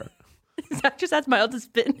everywhere. Zach just asked Miles to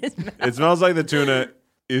spit in his mouth. It smells like the tuna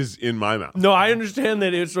is in my mouth. No, I understand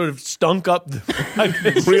that it sort of stunk up.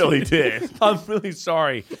 It really did. I'm really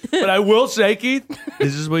sorry. But I will say, Keith,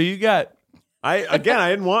 this is what you got. I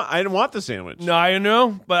didn't want the sandwich. No, I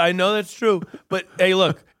know, but I know that's true. But hey,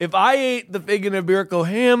 look, if I ate the Fig and Iberico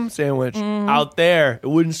ham sandwich out there, it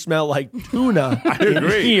wouldn't smell like tuna. I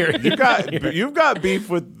agree. Here. You've got beef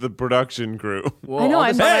with the production crew. Well, I know, I'll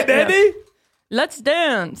I'm just- Hey, baby. Let's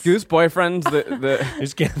dance. Goose boyfriends. The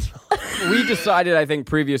Just can't smell. we decided, I think,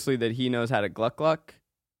 previously that he knows how to gluck gluck,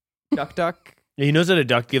 duck duck. Yeah, he knows how to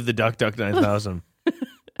give the duck 9,000.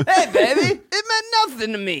 Hey, baby, it meant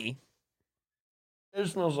nothing to me. It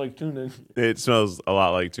smells like tuna. It smells a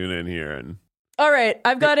lot like tuna in here, and All right,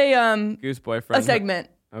 I've got a Goose boyfriend. segment.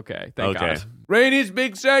 Okay, thank okay, God. Rainy's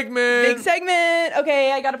big segment. Big segment.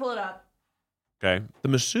 Okay, I gotta pull it up. okay. The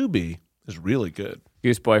Masubi is really good.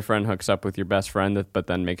 Goose boyfriend hooks up with your best friend, but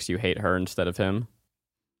then makes you hate her instead of him.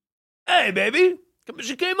 Hey, baby.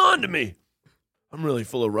 She came on to me. I'm really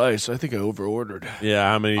full of rice. I think I overordered. Yeah,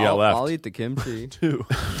 how many you got I'll, left? I'll eat the kimchi. Two.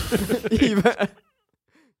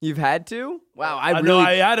 You've had to? Wow, I know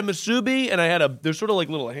I had a Masubi and I had they're sort of like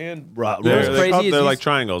little hand What's They're, crazy is they're he's- like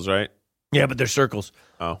triangles, right? Yeah, but they're circles.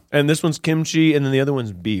 Oh, And this one's kimchi and then the other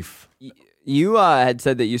one's beef. You had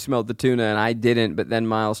said that you smelled the tuna, and I didn't, but then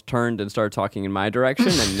Miles turned and started talking in my direction,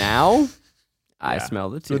 and now I smell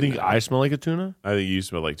the Do you tuna. think I smell like a tuna? I think you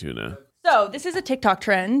smell like tuna. So this is a TikTok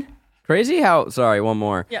trend. Crazy how, sorry, one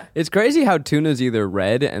more. Yeah. It's crazy how tuna's either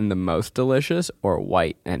red and the most delicious or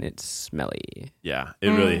white and it's smelly. Yeah, it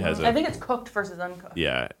really has I a think it's cooked versus uncooked.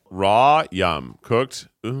 yeah raw yum cooked.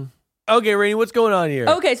 Ooh. Okay, Rainy, what's going on here?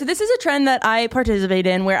 Okay, so this is a trend that I participate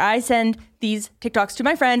in where I send these TikToks to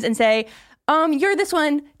my friends and say, you're this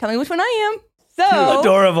one. Tell me which one I am. So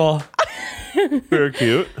Adorable. Very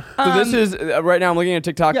cute. So this is, right now I'm looking at a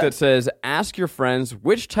TikTok that says, ask your friends,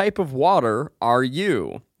 which type of water are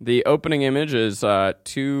you? The opening image is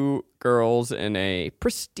two girls in a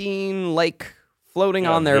pristine lake floating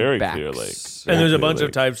on their very backs. clear lake. And there's a Exactly, bunch of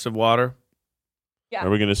like- types of water. yeah. Are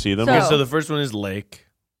we gonna see them? So- Okay, so the first one is lake.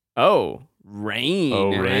 Oh, rain. Oh,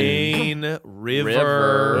 Rain,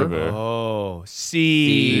 river, River. oh,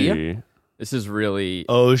 sea, See? This is really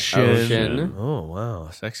ocean. Ocean. Oh, wow,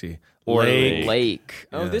 sexy. or Lake, lake.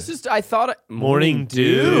 Oh, Yeah. this is, I thought, morning dew.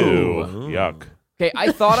 Ew. Ooh. Yuck. Okay,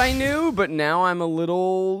 I thought I knew, but now I'm a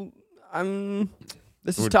little,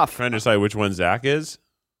 this is We're tough. trying to decide which one Zach is.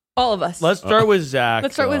 All of us. Let's start with Zach.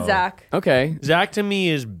 Let's start with though. Zach. Okay. Zach to me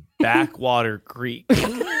is Backwater Creek.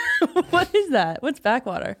 What is that? What's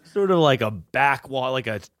backwater? Sort of like a backwater, like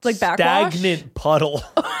a Like backwash? stagnant puddle.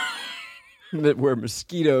 That where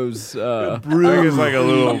mosquitoes, I think it's like a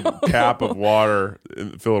little cap of water,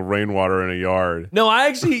 full of rainwater in a yard. No, I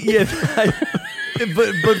actually,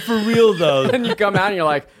 but for real though. and you come out and you're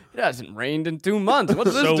like, it hasn't rained in 2 months.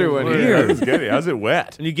 What's this So doing weird. here? How's it getting? How's it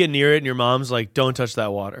wet? And you get near it, and your mom's like, "Don't touch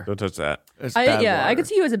that water." Don't touch that. It's bad I water. could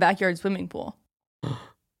see you as a backyard swimming pool.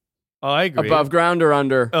 Oh, I agree. Above ground or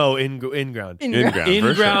under? Oh, in ground. In-ground, for In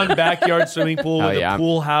sure. ground backyard swimming pool Hell with yeah, a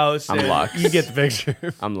pool house. I'm and Lux. You get the picture.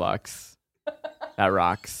 I'm Lux. That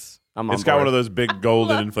rocks. I'm on It's got board. one of those big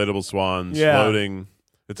golden inflatable swans Yeah. floating.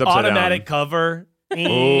 It's upside Automatic down. cover. Oh,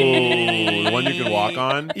 the one you can walk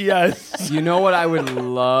on. Yes. You know what I would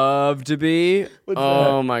love to be? What's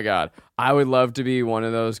Oh my God. I would love to be one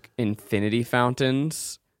of those infinity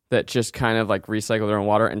fountains that just kind of like recycle their own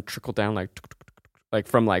water and trickle down like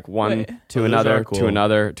from like one Wait. to Oh, those another are cool. to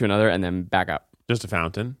another to another and then back up. Just a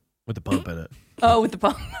fountain. With the pump in it. Oh, with the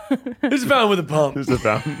pump. It's found with a pump. Just a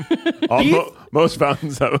fountain. Most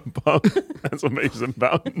fountains have a pump. That's what makes them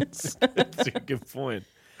fountains. That's a good point.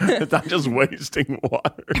 It's not just wasting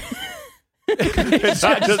water. It's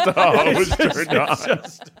not just a hose turned on.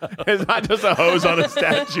 It's not just a hose on a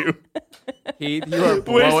statue. Heath, you are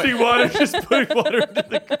Wasting water, just putting water into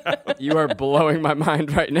the ground. you are blowing my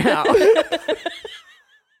mind right now.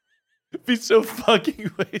 It'd be so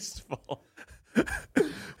fucking wasteful.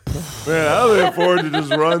 Man, I'm looking forward to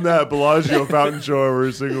just run that Bellagio fountain show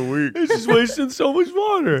every single week. It's just wasting so much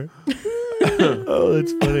water. Oh,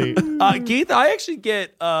 that's funny. Keith, I actually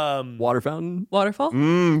get Water fountain? Waterfall?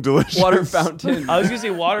 Delicious. Water fountain. I was gonna say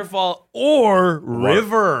waterfall or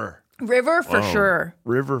river. River for sure.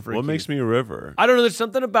 River for What Keith. makes me a river? I don't know. There's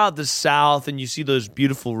something about the South, and you see those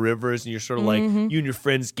beautiful rivers, and you're sort of like, you and your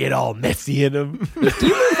friends get all messy in them. You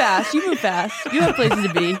move fast. You move fast. You have places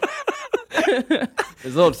to be.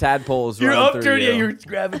 There's little tadpoles. You're running up through there, you. yeah, you're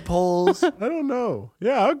grabbing poles. I don't know.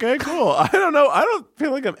 Yeah, okay, cool. I don't know. I don't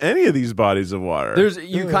feel like I'm any of these bodies of water. There's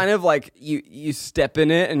you kind of like you step in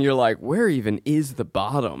it and you're like, where even is the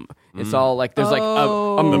bottom? It's all like there's like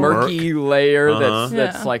a The murky layer that's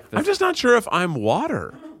Yeah. like the I'm just not sure if I'm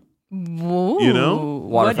water. Whoa. You know?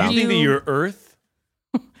 Water What fountain. Do you think that you're Earth?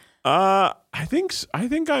 I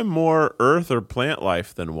think I'm more earth or plant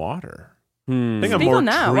life than water. I think I'm Speak more on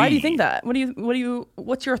that. Why do you tree. think that?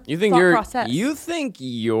 What's your you think thought you're process? you think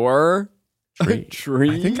you're Tree. tree?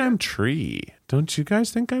 I think I'm tree. Don't you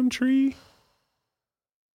guys think I'm tree?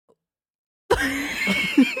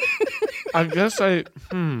 I guess I.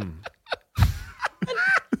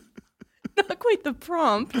 Not quite the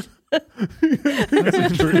prompt.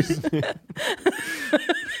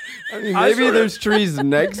 I mean, maybe there's trees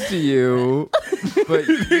next to you, but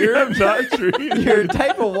you're not tree. you're a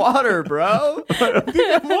type of water, bro.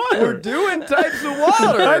 We're doing types of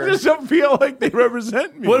water. I just don't feel like they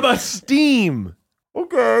represent me. What about steam?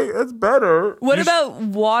 Okay, that's better. What about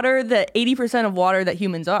water? That 80% of water that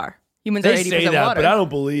humans are. Humans are They 80% say that, water. but I don't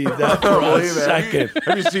believe that for a second.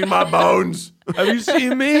 Have you seen my bones? Have you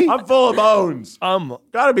seen me? I'm full of bones. I'm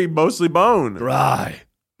Gotta be mostly bone. dry.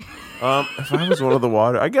 If I was one of the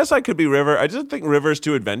water, I guess I could be river. I just think river's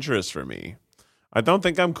too adventurous for me. I don't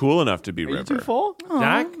think I'm cool enough to be Are you river. too full?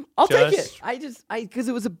 Zach, I'll take just- it. Because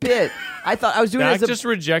it was a bit. I thought I was doing it Zach as a just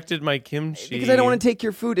rejected my kimchi. because I don't want to take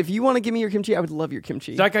your food. If you want to give me your kimchi, I would love your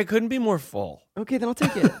kimchi. Zach, I couldn't be more full. Okay, then I'll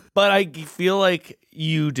take it. But I feel like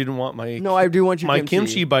you didn't want my No, I do want your my kimchi.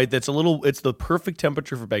 kimchi bite. That's a little. It's the perfect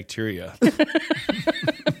temperature for bacteria.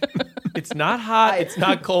 It's not hot. It's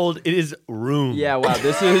not cold. It is room. Yeah, wow.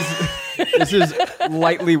 This is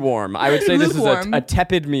lightly warm. I would say this is Lukewarm. a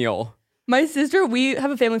tepid meal. My sister, we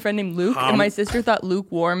have a family friend named Luke, and my sister thought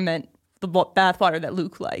lukewarm meant the bath water that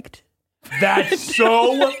Luke liked. That's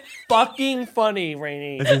so fucking funny,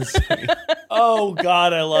 Rainey. Oh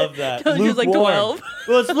God, I love that. She was like Lukewarm. 12.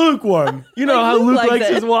 Well, it's lukewarm. You know Like how Luke Luke likes likes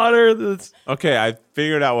it. his water. That's, Okay, I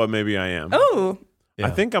figured out what maybe I am. Oh, Yeah.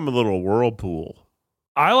 I think I'm a little whirlpool.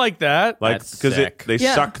 I like that. Like That's because sick. they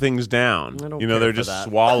Yeah. suck things down. I don't You know, care they're for just that.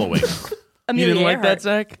 swallowing. You Amelia didn't like that,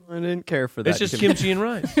 Earhart. Zach? I didn't care for that. It's just kimchi and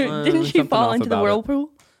rice. Didn't she something fall off into the about it. whirlpool?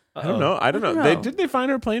 I don't know. I don't know. know. Did they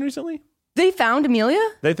find her plane recently? They found Amelia?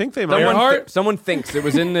 They think they might. Someone thinks it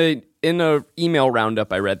was in the email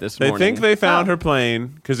roundup I read this They morning. think they found her plane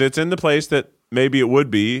because it's in the place that maybe it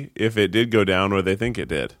would be if it did go down where they think it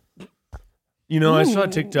did. You know, I saw a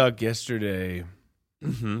TikTok yesterday.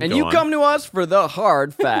 and Go you on. come to us for the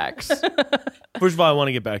hard facts. First of all, I want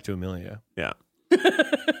to get back to Amelia. Yeah.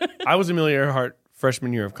 I was Amelia Earhart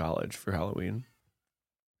freshman year of college for Halloween.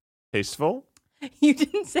 Tasteful? You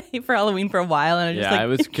didn't say for Halloween for a while, and I just Yeah, like it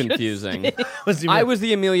was confusing. I I was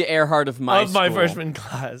the Amelia Earhart of my of my school. freshman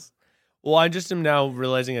class. Well, I just am now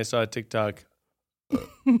realizing I saw a TikTok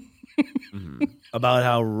about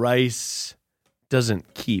how rice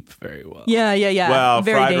doesn't keep very well. Yeah. Well,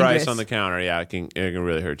 Very fried dangerous. rice on the counter, yeah, it can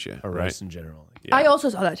really hurt you. Or right? rice in general. Yeah. I also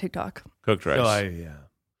saw that TikTok. Cooked rice. So Oh,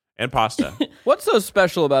 and pasta. What's so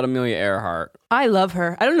special about Amelia Earhart? I love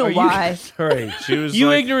her. I don't know why. Sorry. She was You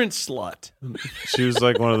like, ignorant slut. she was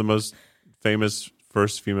like one of the most famous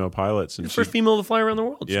first female pilots, and First she, female to fly around the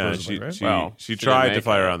world. yeah, supposedly, right? she Well, she she tried didn't to make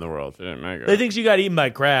fly it. around the world. They think she got eaten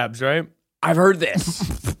by crabs, right? I've heard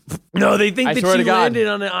this. No, they think I that swear she to God. landed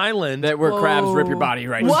on an island that where crabs rip your Whoa. body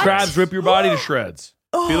right where What? crabs rip your body to shreds.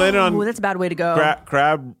 She landed on Oh, that's a bad way to go.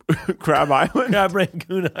 Crab Island. Crab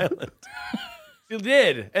Rangoon Island. She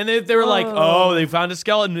did. And they were like, oh, they found a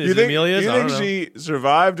skeleton. Is You it think, Amelia's? you I don't think know. she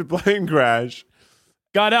survived a plane crash,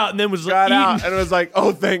 Got out and then was got eaten. out, and was like,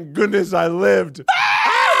 "Oh, thank goodness I lived."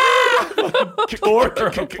 Tore her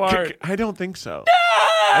apart. I don't think so.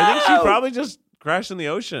 I think she probably just crashed in the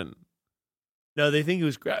ocean. No, they think it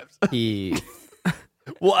was crabs. He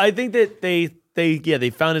Well, I think that they they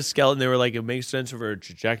found a skeleton. They were like, it makes sense of her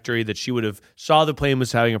trajectory that she would have saw the plane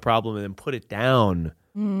was having a problem and then put it down.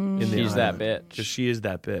 She's that bitch. Because she is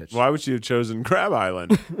that bitch. Why would she have chosen Crab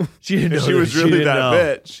Island? She didn't know If she was really didn't that know.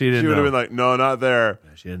 bitch, She didn't would have know. been like, no, not there.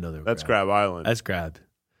 She didn't know they were That's Crab Island. That's crab.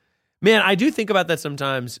 Man, I do think about that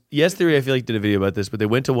sometimes. Yes Theory, I feel like did a video about this, but they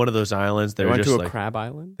went to one of those islands. They were went just to a like, crab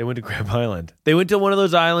island? They went to Crab Island. They went to one of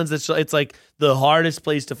those islands that's it's like the hardest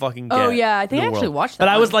place to fucking get. Oh, yeah. I think in I the actually world. watched that But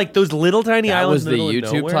I was one. like, those little tiny That islands was the in the middle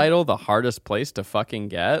of YouTube nowhere? title, the hardest place to fucking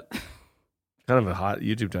get. Kind of a hot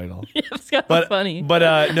YouTube title. It's kind of But funny.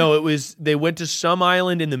 But no, it was they went to some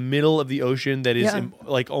island in the middle of the ocean that is Yeah.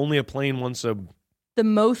 like only a plane wants a The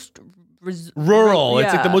most rural.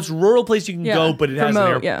 It's like the yeah. most rural place you can Yeah. go, but it has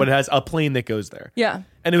Remote, yeah. but it has a plane that goes there. Yeah.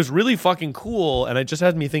 And it was really fucking cool. And it just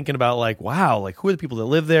had me thinking about like, wow, like who are the people that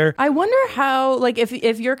live there? I wonder how, like, if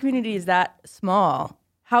your community is that small,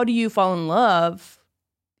 how do you fall in love?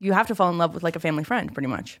 You have to fall in love with like a family friend, pretty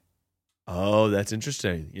much. Oh, that's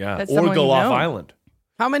interesting. Yeah. That's Or someone go you off know. island.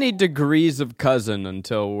 How many degrees of cousin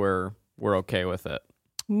until we're okay with it?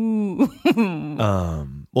 Ooh.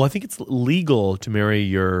 Well, I think it's legal to marry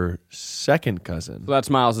your second cousin. So that's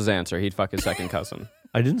Miles's answer. He'd fuck his second cousin.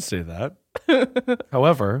 I didn't say that.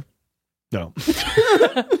 However, no.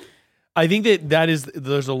 I think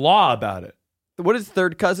there's a law about it. What is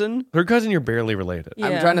third cousin? Third cousin, you're barely related. Yeah.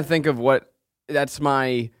 I'm trying to think of what. That's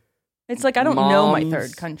my It's like I don't know my Mom's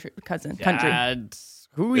third cousin. dad's.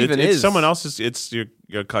 Who It's, even it's is someone else's. It's your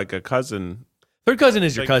like a cousin. Third cousin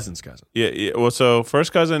is your Like- cousin's cousin. Yeah. Well, so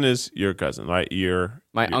first cousin is your cousin, right?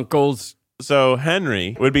 My uncle's. So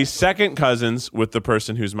Henry would be second cousins with the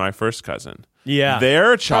person who's my first cousin. Yeah.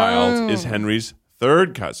 Their child is Henry's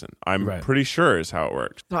third cousin. I'm Right. pretty sure is how it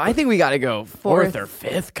worked. So I think we got to go fourth Fourth. or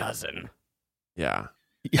fifth cousin. Yeah.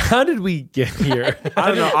 How did we get here? I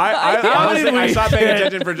don't know. I How honestly did we I stopped paying get-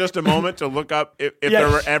 attention for just a moment to look up if Yeah. there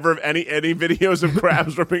were ever any videos of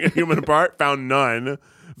crabs ripping a human apart. Found none.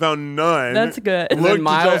 That's good. And Looked then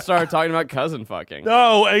Miles at- started talking about cousin fucking.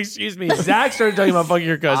 No, excuse me. Zach started talking about fucking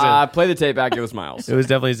your cousin. Play the tape back. It was Miles. It was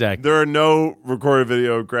definitely Zach. There are no recorded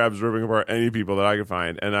video of crabs ripping apart any people that I could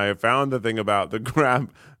find. And I found the thing about the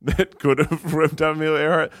crab that could have ripped out Amelia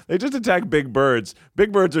Earhart. They just attack big birds.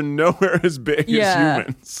 Big birds are nowhere as big Yeah. as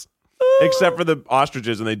humans. Except for the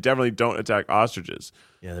ostriches, and they definitely don't attack ostriches.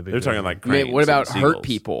 Yeah, They're talking like I mean, cranes what about and hurt seagulls.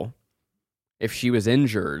 people? If she was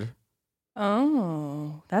injured,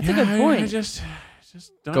 Oh, that's a good point. I just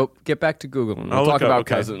don't. go get back to Google and I'll we'll talk look up, about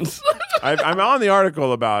okay. cousins. I'm on the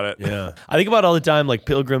article about it. Yeah. I think about all the time, like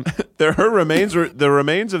Pilgrim. The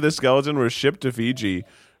remains of this skeleton were shipped to Fiji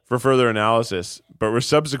for further analysis, but were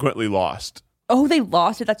subsequently lost. Oh, they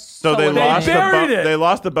lost it. That's So so they annoying. lost buried it. they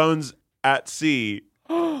lost the bones at sea.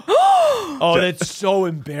 Oh, that's so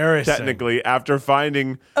embarrassing. Technically, after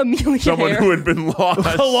finding Amelia someone Earhart. who had been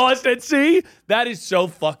lost. Lost at sea? That is so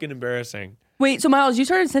fucking embarrassing. Wait, so Miles, you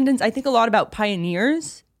started a sentence. I think a lot about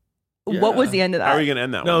pioneers. What was the end of that? How are you going to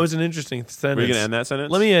end that No, it one? was an interesting sentence. Were you going to end that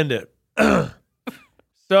sentence? Let me end it.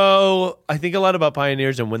 So I think a lot about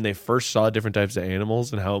pioneers and when they first saw different types of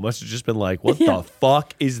animals and how it must have just been like, what the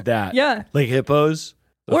fuck is that? Yeah. Like hippos?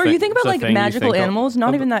 Or you think about it's a like thing you magical think animals,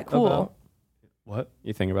 not even that cool. about. What?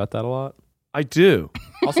 You think about that a lot? I do.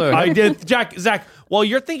 Also, I did. Zach, while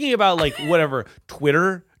you're thinking about like whatever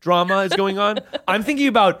Twitter drama is going on, I'm thinking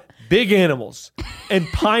about big animals and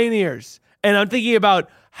pioneers. And I'm thinking about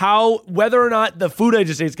whether or not the food I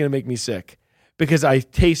just ate is going to make me sick because I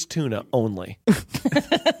taste tuna only.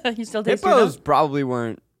 You still taste hippos tuna? probably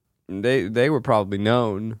weren't. They were probably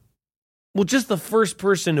known. Well, just the first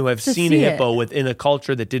person to have To seen a see hippo within a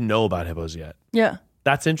culture that didn't know about hippos yet. Yeah.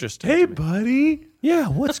 That's interesting. Hey, buddy. Yeah,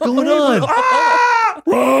 what's going on?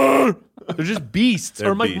 Roar! They're just beasts.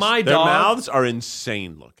 They're or like beasts. my Their dog. mouths are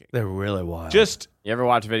insane looking. They're really wild. Just, You ever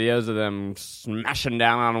watch videos of them smashing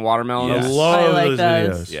down on a watermelon? I Yes. love I like those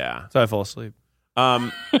those. videos. yeah. So I fall asleep.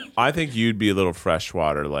 I think you'd be a little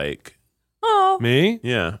freshwater like. Oh. Me?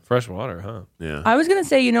 Yeah. Fresh water, huh? Yeah. I was going to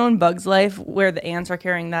say, in Bug's Life where the ants are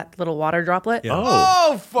carrying that little water droplet? Yeah.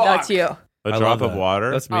 Oh, fuck! That's you. a I drop love of that. water.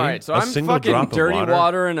 That's me. All right, so A I'm single fucking drop of dirty water?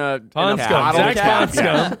 water in a Pond in a scum. bottle Zach cap.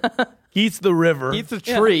 Pond scum. Keats the river. Eats a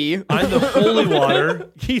tree. I'm the holy water.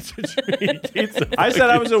 Keats the tree. Keats the I said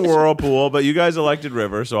I was a whirlpool, but you guys elected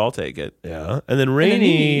river, so I'll take it. Yeah. And then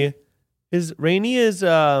Rainy is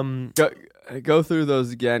Go through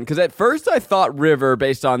those again, because at first I thought river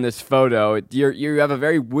based on this photo. You have a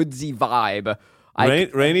very woodsy vibe.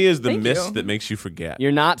 Rainy is the Thank mist you. that makes you forget.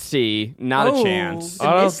 You're not sea, not Oh. a chance. The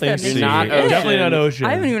I don't mist think that sea. makes Not you- ocean. Definitely not ocean.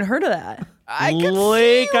 I haven't even heard of that.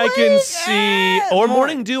 Lake, I can see. Or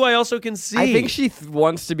Morning Dew, I also can see. I think she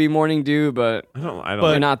wants to be Morning Dew, but I don't.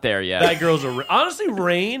 we're not there yet. That girl's honestly,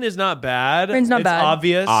 Rain is not bad. Rain's not it's bad.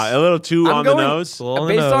 Obvious. A little too I'm on going- the nose.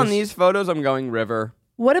 Based on these photos, I'm going River.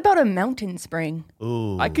 What about a mountain spring?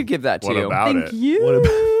 Ooh. I could give that to What you. about Thank it? you. What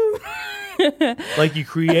about like you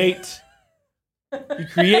create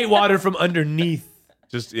water from underneath.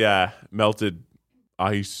 Just melted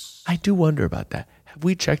ice. I do wonder about that. Have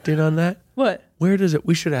we checked in on that? What? Where does it?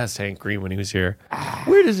 We should ask Hank Green when he was here.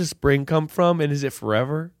 Where does the spring come from, and is it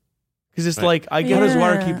forever? Because it's like I How get does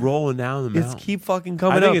water Yeah. keep rolling down the it's mountain? keep fucking I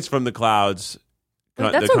coming think up. it's from the clouds.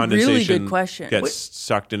 Wait, that's the a really condensation good question. Gets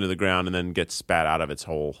sucked into the ground and then gets spat out of its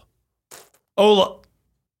hole. Oh, look.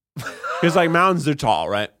 Because like mountains, they're tall,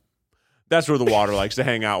 right? That's where the water likes to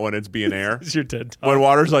hang out when it's being air. It's your TED talk. When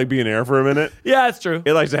water's like being air for a minute, Yeah, it's true.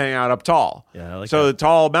 it likes to hang out up tall. Yeah, I like So that. the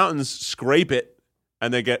tall mountains scrape it,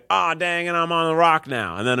 and they get, dang, and I'm on the rock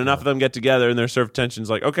now. And then enough of them get together, and their surf tension's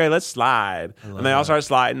like, okay, let's slide. And they all start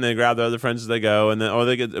sliding. They grab their other friends as they go, and then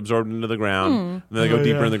they get absorbed into the ground. And then they go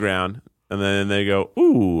deeper in the ground. And then they go,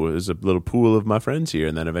 ooh, there's a little pool of my friends here.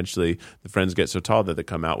 And then eventually the friends get so tall that they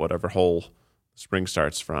come out whatever hole the spring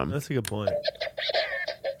starts from. That's a good point.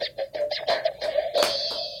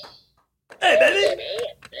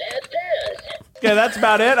 Okay, that's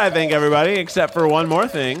about it, I think, everybody, except for one more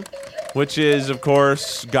thing, which is, of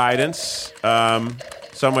course, guidance.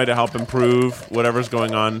 Some way to help improve whatever's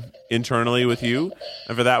going on internally with you.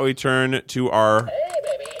 And for that, we turn to our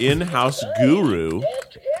in-house guru.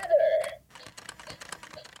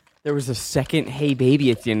 There was a second "Hey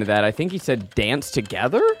Baby" at the end of that. I think he said "Dance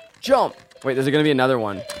together." Jump. Wait, there's going to be another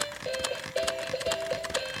one. Look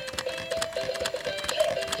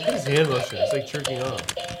at his hand motion. It's like jerking off.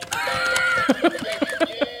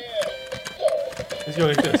 He's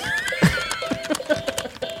going like this.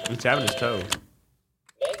 He's tapping his toe.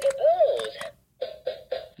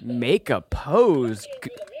 Make a pose.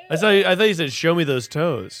 I thought you said, "Show me those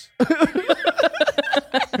toes."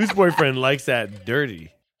 Whose boyfriend likes that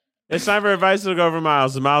dirty? It's time for advice that'll go over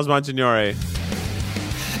miles. Miles Monsignore.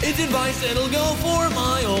 It's advice that'll go for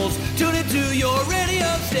miles. Tune it to your radio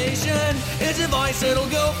station. It's advice that'll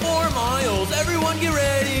go for miles. Everyone get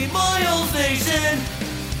ready. Miles Nation.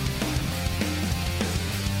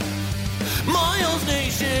 Miles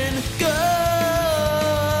Nation, go.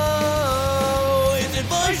 It's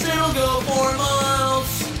advice that'll go for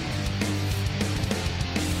miles.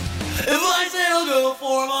 Advice that'll go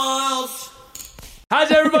for miles. How's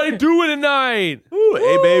everybody doing tonight? Ooh,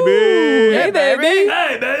 hey, baby. Hey, baby.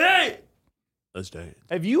 Hey, baby! Let's dance.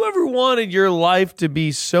 Have you ever wanted your life to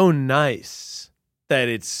be so nice that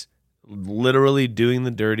it's literally doing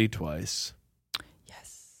the dirty twice?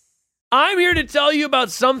 Yes. I'm here to tell you about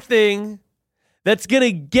something that's going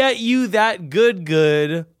to get you that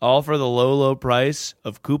good, all for the low, low price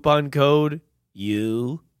of coupon code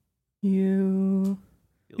you. You.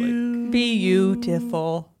 Like,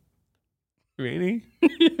 Beautiful. Rainy?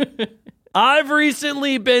 I've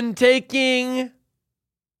recently been taking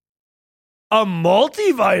a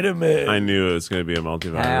multivitamin. I knew it was going to be a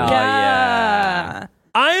multivitamin. Hell yeah.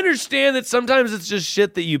 I understand that sometimes it's just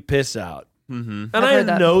shit that you piss out. Mm-hmm. And I've I heard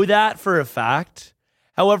that. know that for a fact.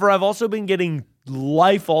 However, I've also been getting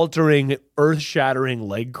life-altering, earth-shattering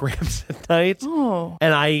leg cramps at night. Oh.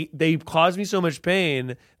 And they cause me so much pain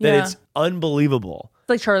that Yeah. it's unbelievable. It's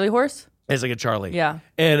like Charlie Horse? It's like a Charlie. Yeah.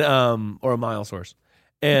 And or a Miles horse.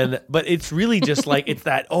 And but it's really just like it's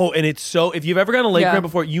that and it's so if you've ever gotten a leg Yeah. cramp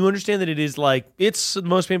before, you understand that it is like it's the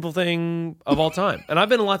most painful thing of all time. And I've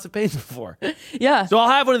been in lots of pains before. Yeah. So I'll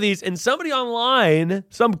have one of these, and somebody online,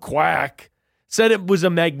 some quack, said it was a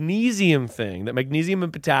magnesium thing, that magnesium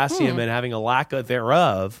and potassium and having a lack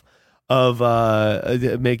thereof of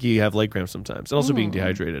make you have leg cramps sometimes, and also being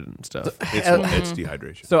dehydrated and stuff. It's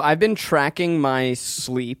dehydration. So I've been tracking my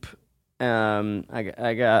sleep.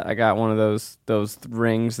 I got one of those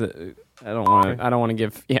rings that I don't want to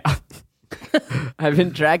give. Yeah. I've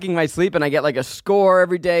been tracking my sleep, and I get like a score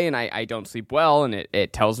every day, and I don't sleep well, and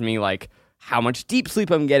it tells me like how much deep sleep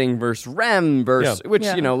I'm getting versus REM which,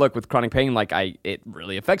 Yeah. you know, look, with chronic pain, like it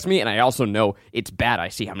really affects me. And I also know it's bad. I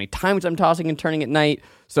see how many times I'm tossing and turning at night.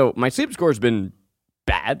 So my sleep score has been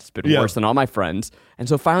bad. It's been worse than all my friends. And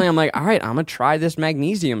so finally I'm like, all right, I'm going to try this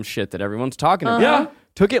magnesium shit that everyone's talking about. Yeah.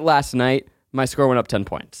 Took it last night. My score went up 10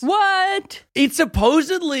 points. What? It's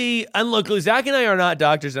supposedly, and look, Zach and I are not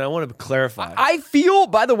doctors, and I want to clarify. I feel,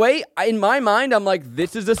 by the way, in my mind, I'm like,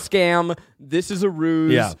 this is a scam. This is a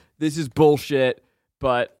ruse. Yeah. This is bullshit.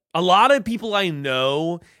 But A lot of people I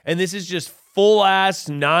know, and this is just full ass,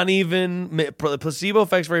 not even placebo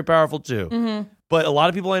effect's very powerful too. But a lot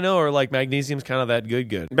of people I know are like, magnesium's kind of that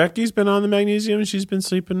good. Becky's been on the magnesium and she's been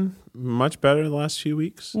sleeping much better the last few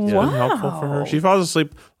weeks. It's been helpful for her. She falls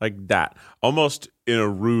asleep like that, almost in a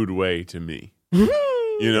rude way to me. You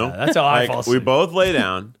know? Yeah, that's how I fall asleep. We both lay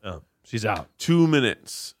down. Oh, she's out. 2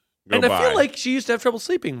 minutes go And by. I feel like she used to have trouble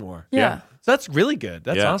sleeping more. Yeah. So that's really good.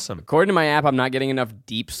 That's Yeah. awesome. According to my app, I'm not getting enough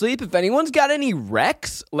deep sleep. If anyone's got any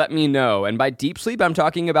recs, let me know. And by deep sleep, I'm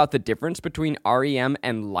talking about the difference between REM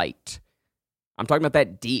and light. I'm talking about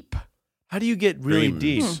that deep. How do you get really Dreams.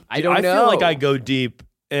 deep? I don't I feel know. like I go deep.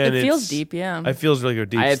 And It feels it's- deep, yeah. I feels really good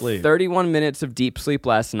deep I had sleep. 31 minutes of deep sleep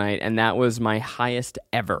last night, and that was my highest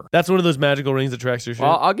ever. That's one of those magical rings that tracks your shit.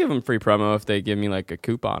 Well, I'll give them free promo if they give me like a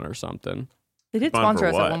coupon or something. They did Fun sponsor for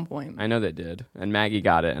us what? at one point. I know they did. And Maggie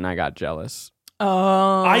got it, and I got jealous.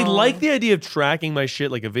 Oh. I like the idea of tracking my shit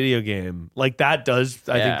like a video game. Like that does,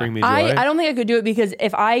 I think, Yeah. bring me joy. I don't think I could do it because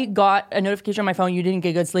if I got a notification on my phone, you didn't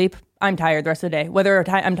get good sleep, I'm tired the rest of the day, whether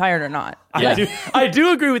I'm tired or not. I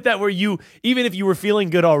do agree with that. Where you, even if you were feeling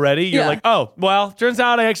good already, you're Yeah. like, oh, well, turns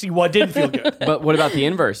out I actually didn't feel good. But what about the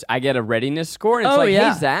inverse? I get a readiness score, and it's Oh, like,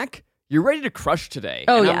 yeah. hey, Zach, you're ready to crush today.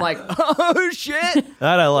 Oh, and yeah. I'm like, oh, shit.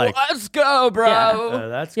 That I like. Let's go, bro. Yeah.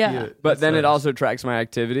 That's Yeah. cute. But That's then it nice. also tracks my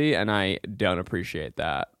activity, and I don't appreciate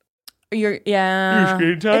that. Your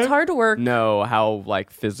screen time? It's hard to work. No, how like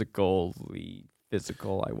physical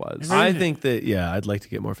I was. I think that, I'd like to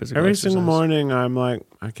get more physical Every exercise. single morning, I'm like,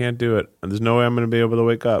 I can't do it. And there's no way I'm going to be able to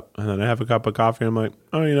wake up. And then I have a cup of coffee, and I'm like,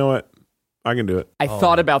 oh, you know what? I can do it. I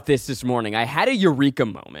thought about this morning. I had a eureka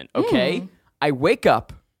moment, okay? I wake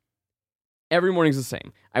up. Every morning's the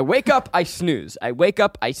same. I wake up, I snooze. I wake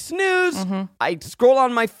up, I snooze. I scroll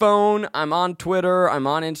on my phone. I'm on Twitter. I'm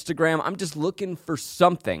on Instagram. I'm just looking for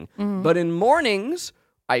something. But in mornings,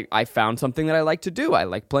 I found something that I like to do. I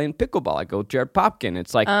like playing pickleball. I go with Jared Popkin.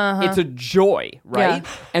 It's like, it's a joy, right? Yeah.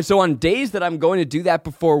 And so on days that I'm going to do that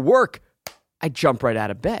before work, I jump right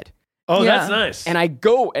out of bed. Oh, Yeah. that's nice. And I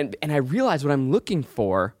go and I realize what I'm looking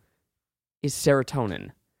for is serotonin.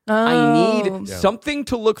 Oh. I need something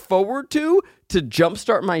to look forward to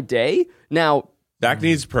jumpstart my day. Now, Zach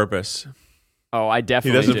needs purpose. oh, I He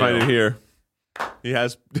definitely doesn't do. find it here. He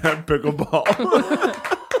has pickleball.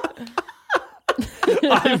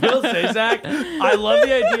 I will say, Zach, I love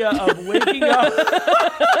the idea of waking up.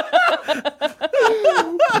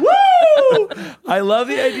 Woo! I love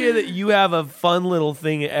the idea that you have a fun little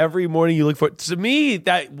thing every morning you look for. To me,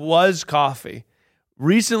 that was coffee.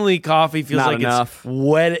 Recently, coffee feels Not like enough. it's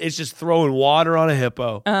wet. It's just throwing water on a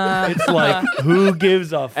hippo. It's like, who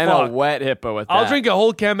gives a fuck? And a wet hippo with that. I'll drink a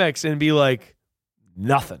whole Chemex and be like,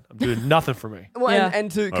 nothing. I'm doing nothing for me. Well, Yeah. and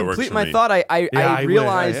to works complete for my me. thought, I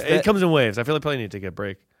realized it that comes in waves. I feel like I probably need to take a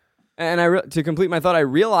break. And to complete my thought, I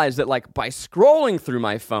realized that like by scrolling through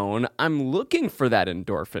my phone, I'm looking for that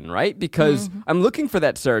endorphin, right? Because I'm looking for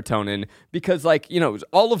that serotonin because like, you know,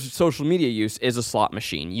 all of social media use is a slot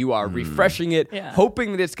machine. You are refreshing it, Yeah.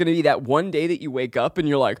 hoping that it's going to be that one day that you wake up and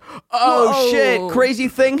you're like, oh Whoa. shit, crazy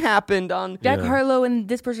thing happened on Jack Harlow and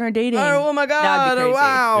this person are dating. Oh my That'd god, be crazy.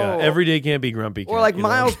 wow. Yeah, every day can't be grumpy. Or Cat, like you know?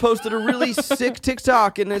 Miles posted a really sick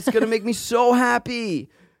TikTok and it's going to make me so happy.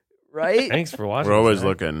 Right? Thanks for watching. We're always Zach.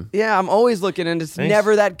 looking. Yeah, I'm always looking and it's Thanks.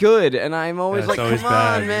 never that good. And I'm always Yeah, like, it's always come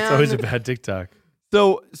bad. on, man. It's always a bad TikTok.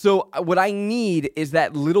 So what I need is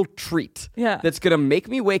that little treat Yeah. that's gonna make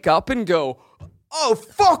me wake up and go, oh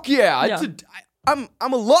fuck yeah, Yeah.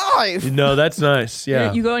 I'm alive. No, that's nice.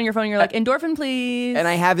 Yeah. You go on your phone and you're like, endorphin, please. And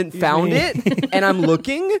I haven't found it, and I'm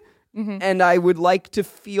looking, and I would like to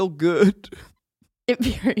feel good.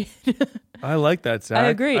 Period. I like that, Zach. I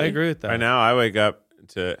agree. I agree with that. Right now, I wake up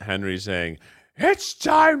to Henry saying, "It's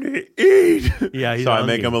time to eat." Yeah, he's so I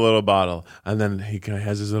hungry. make him a little bottle, and then he kind of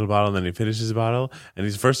has his little bottle, and then he finishes the bottle, and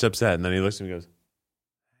he's first upset, and then he looks at me and goes,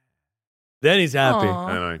 Then he's happy. Aw.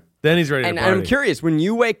 and I'm like, Then he's ready And to party. I'm curious, when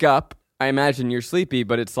you wake up, I imagine you're sleepy,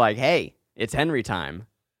 but it's like, hey, it's Henry time.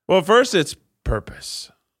 well, first it's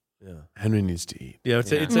purpose. Yeah. Henry needs to eat. Yeah,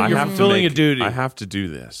 it's, Yeah. it's I like you're have to fulfilling make- a duty. I have to do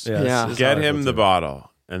this. Yeah, Yeah. this is Get how I him feel the too.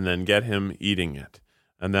 bottle, and then get him eating it.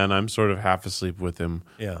 And then I'm sort of half asleep with him,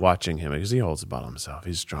 Yeah. watching him because he holds the bottle himself.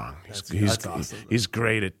 He's strong. That's awesome. He's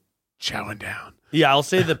great at chowing down. Yeah, I'll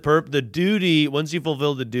say the duty. Once you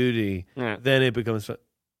fulfill the duty, Yeah. then it becomes fun.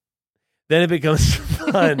 Then it becomes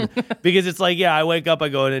fun because it's like, yeah, I wake up, I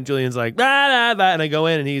go in, and Julian's like, bah, bah, bah, and I go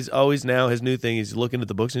in, and he's always now his new thing. He's looking at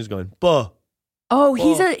the books and he's going, buh. Oh,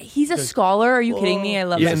 he's a scholar. Are you kidding me? I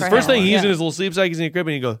love Yeah, that and for the first him. thing he's Yeah. in his little sleep cycle, he's in the crib,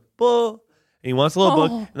 and he goes, buh. And he wants a little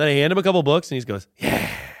book, and then I hand him a couple books, and he goes, yeah.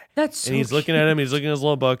 That's so And he's looking at him, he's looking at his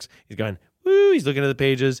little books, he's going, woo, he's looking at the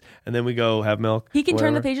pages, and then we go have milk. He can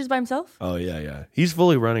turn the whatever. pages by himself. Oh, yeah, yeah. He's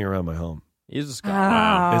fully running around my home. He's a scholar.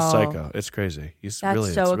 Wow. It's psycho. It's crazy. That's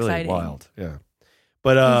it's so really exciting. wild. Yeah.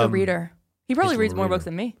 But He's a reader. He probably he's a reads more reader. books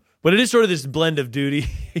than me. But it is sort of this blend of duty.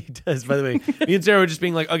 He does, by the way. Me and Sarah were just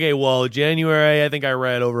being like, okay, well, January, I think I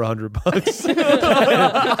read over 100 books.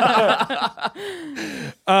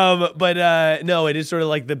 But no, it is sort of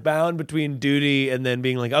like the bound between duty and then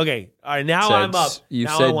being like, okay, all right, now I'm up. You've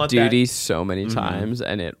Now I said want duty that. so many times,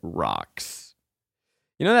 and it rocks.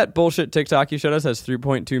 You know that bullshit TikTok you showed us has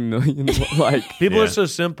 3.2 million like. People Yeah. are so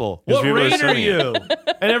simple. 'Cause What people are race are sending it. you?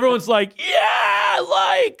 And everyone's like, yeah,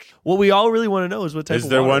 like. What we all really want to know is what type Is of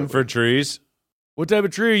there water- one for trees? What type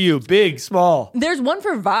of tree are you? Big, small? There's one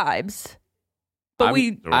for vibes, but I'm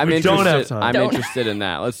we don't have time. I'm Don't. interested in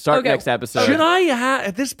that. Let's start Okay. next episode. Should I have,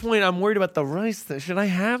 at this point, I'm worried about the rice thing. Should I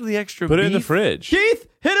have the extra Put it in the beef? fridge. Keith,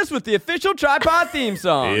 hit us with the official tripod theme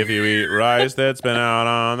song. If you eat rice that's been out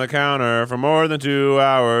on the counter for more than 2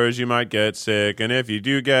 hours, you might get sick. And if you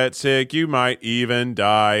do get sick, you might even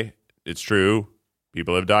die. It's true.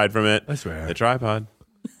 People have died from it. I swear. The tripod.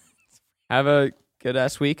 Have a good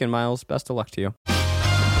ass week, and Miles, best of luck to you.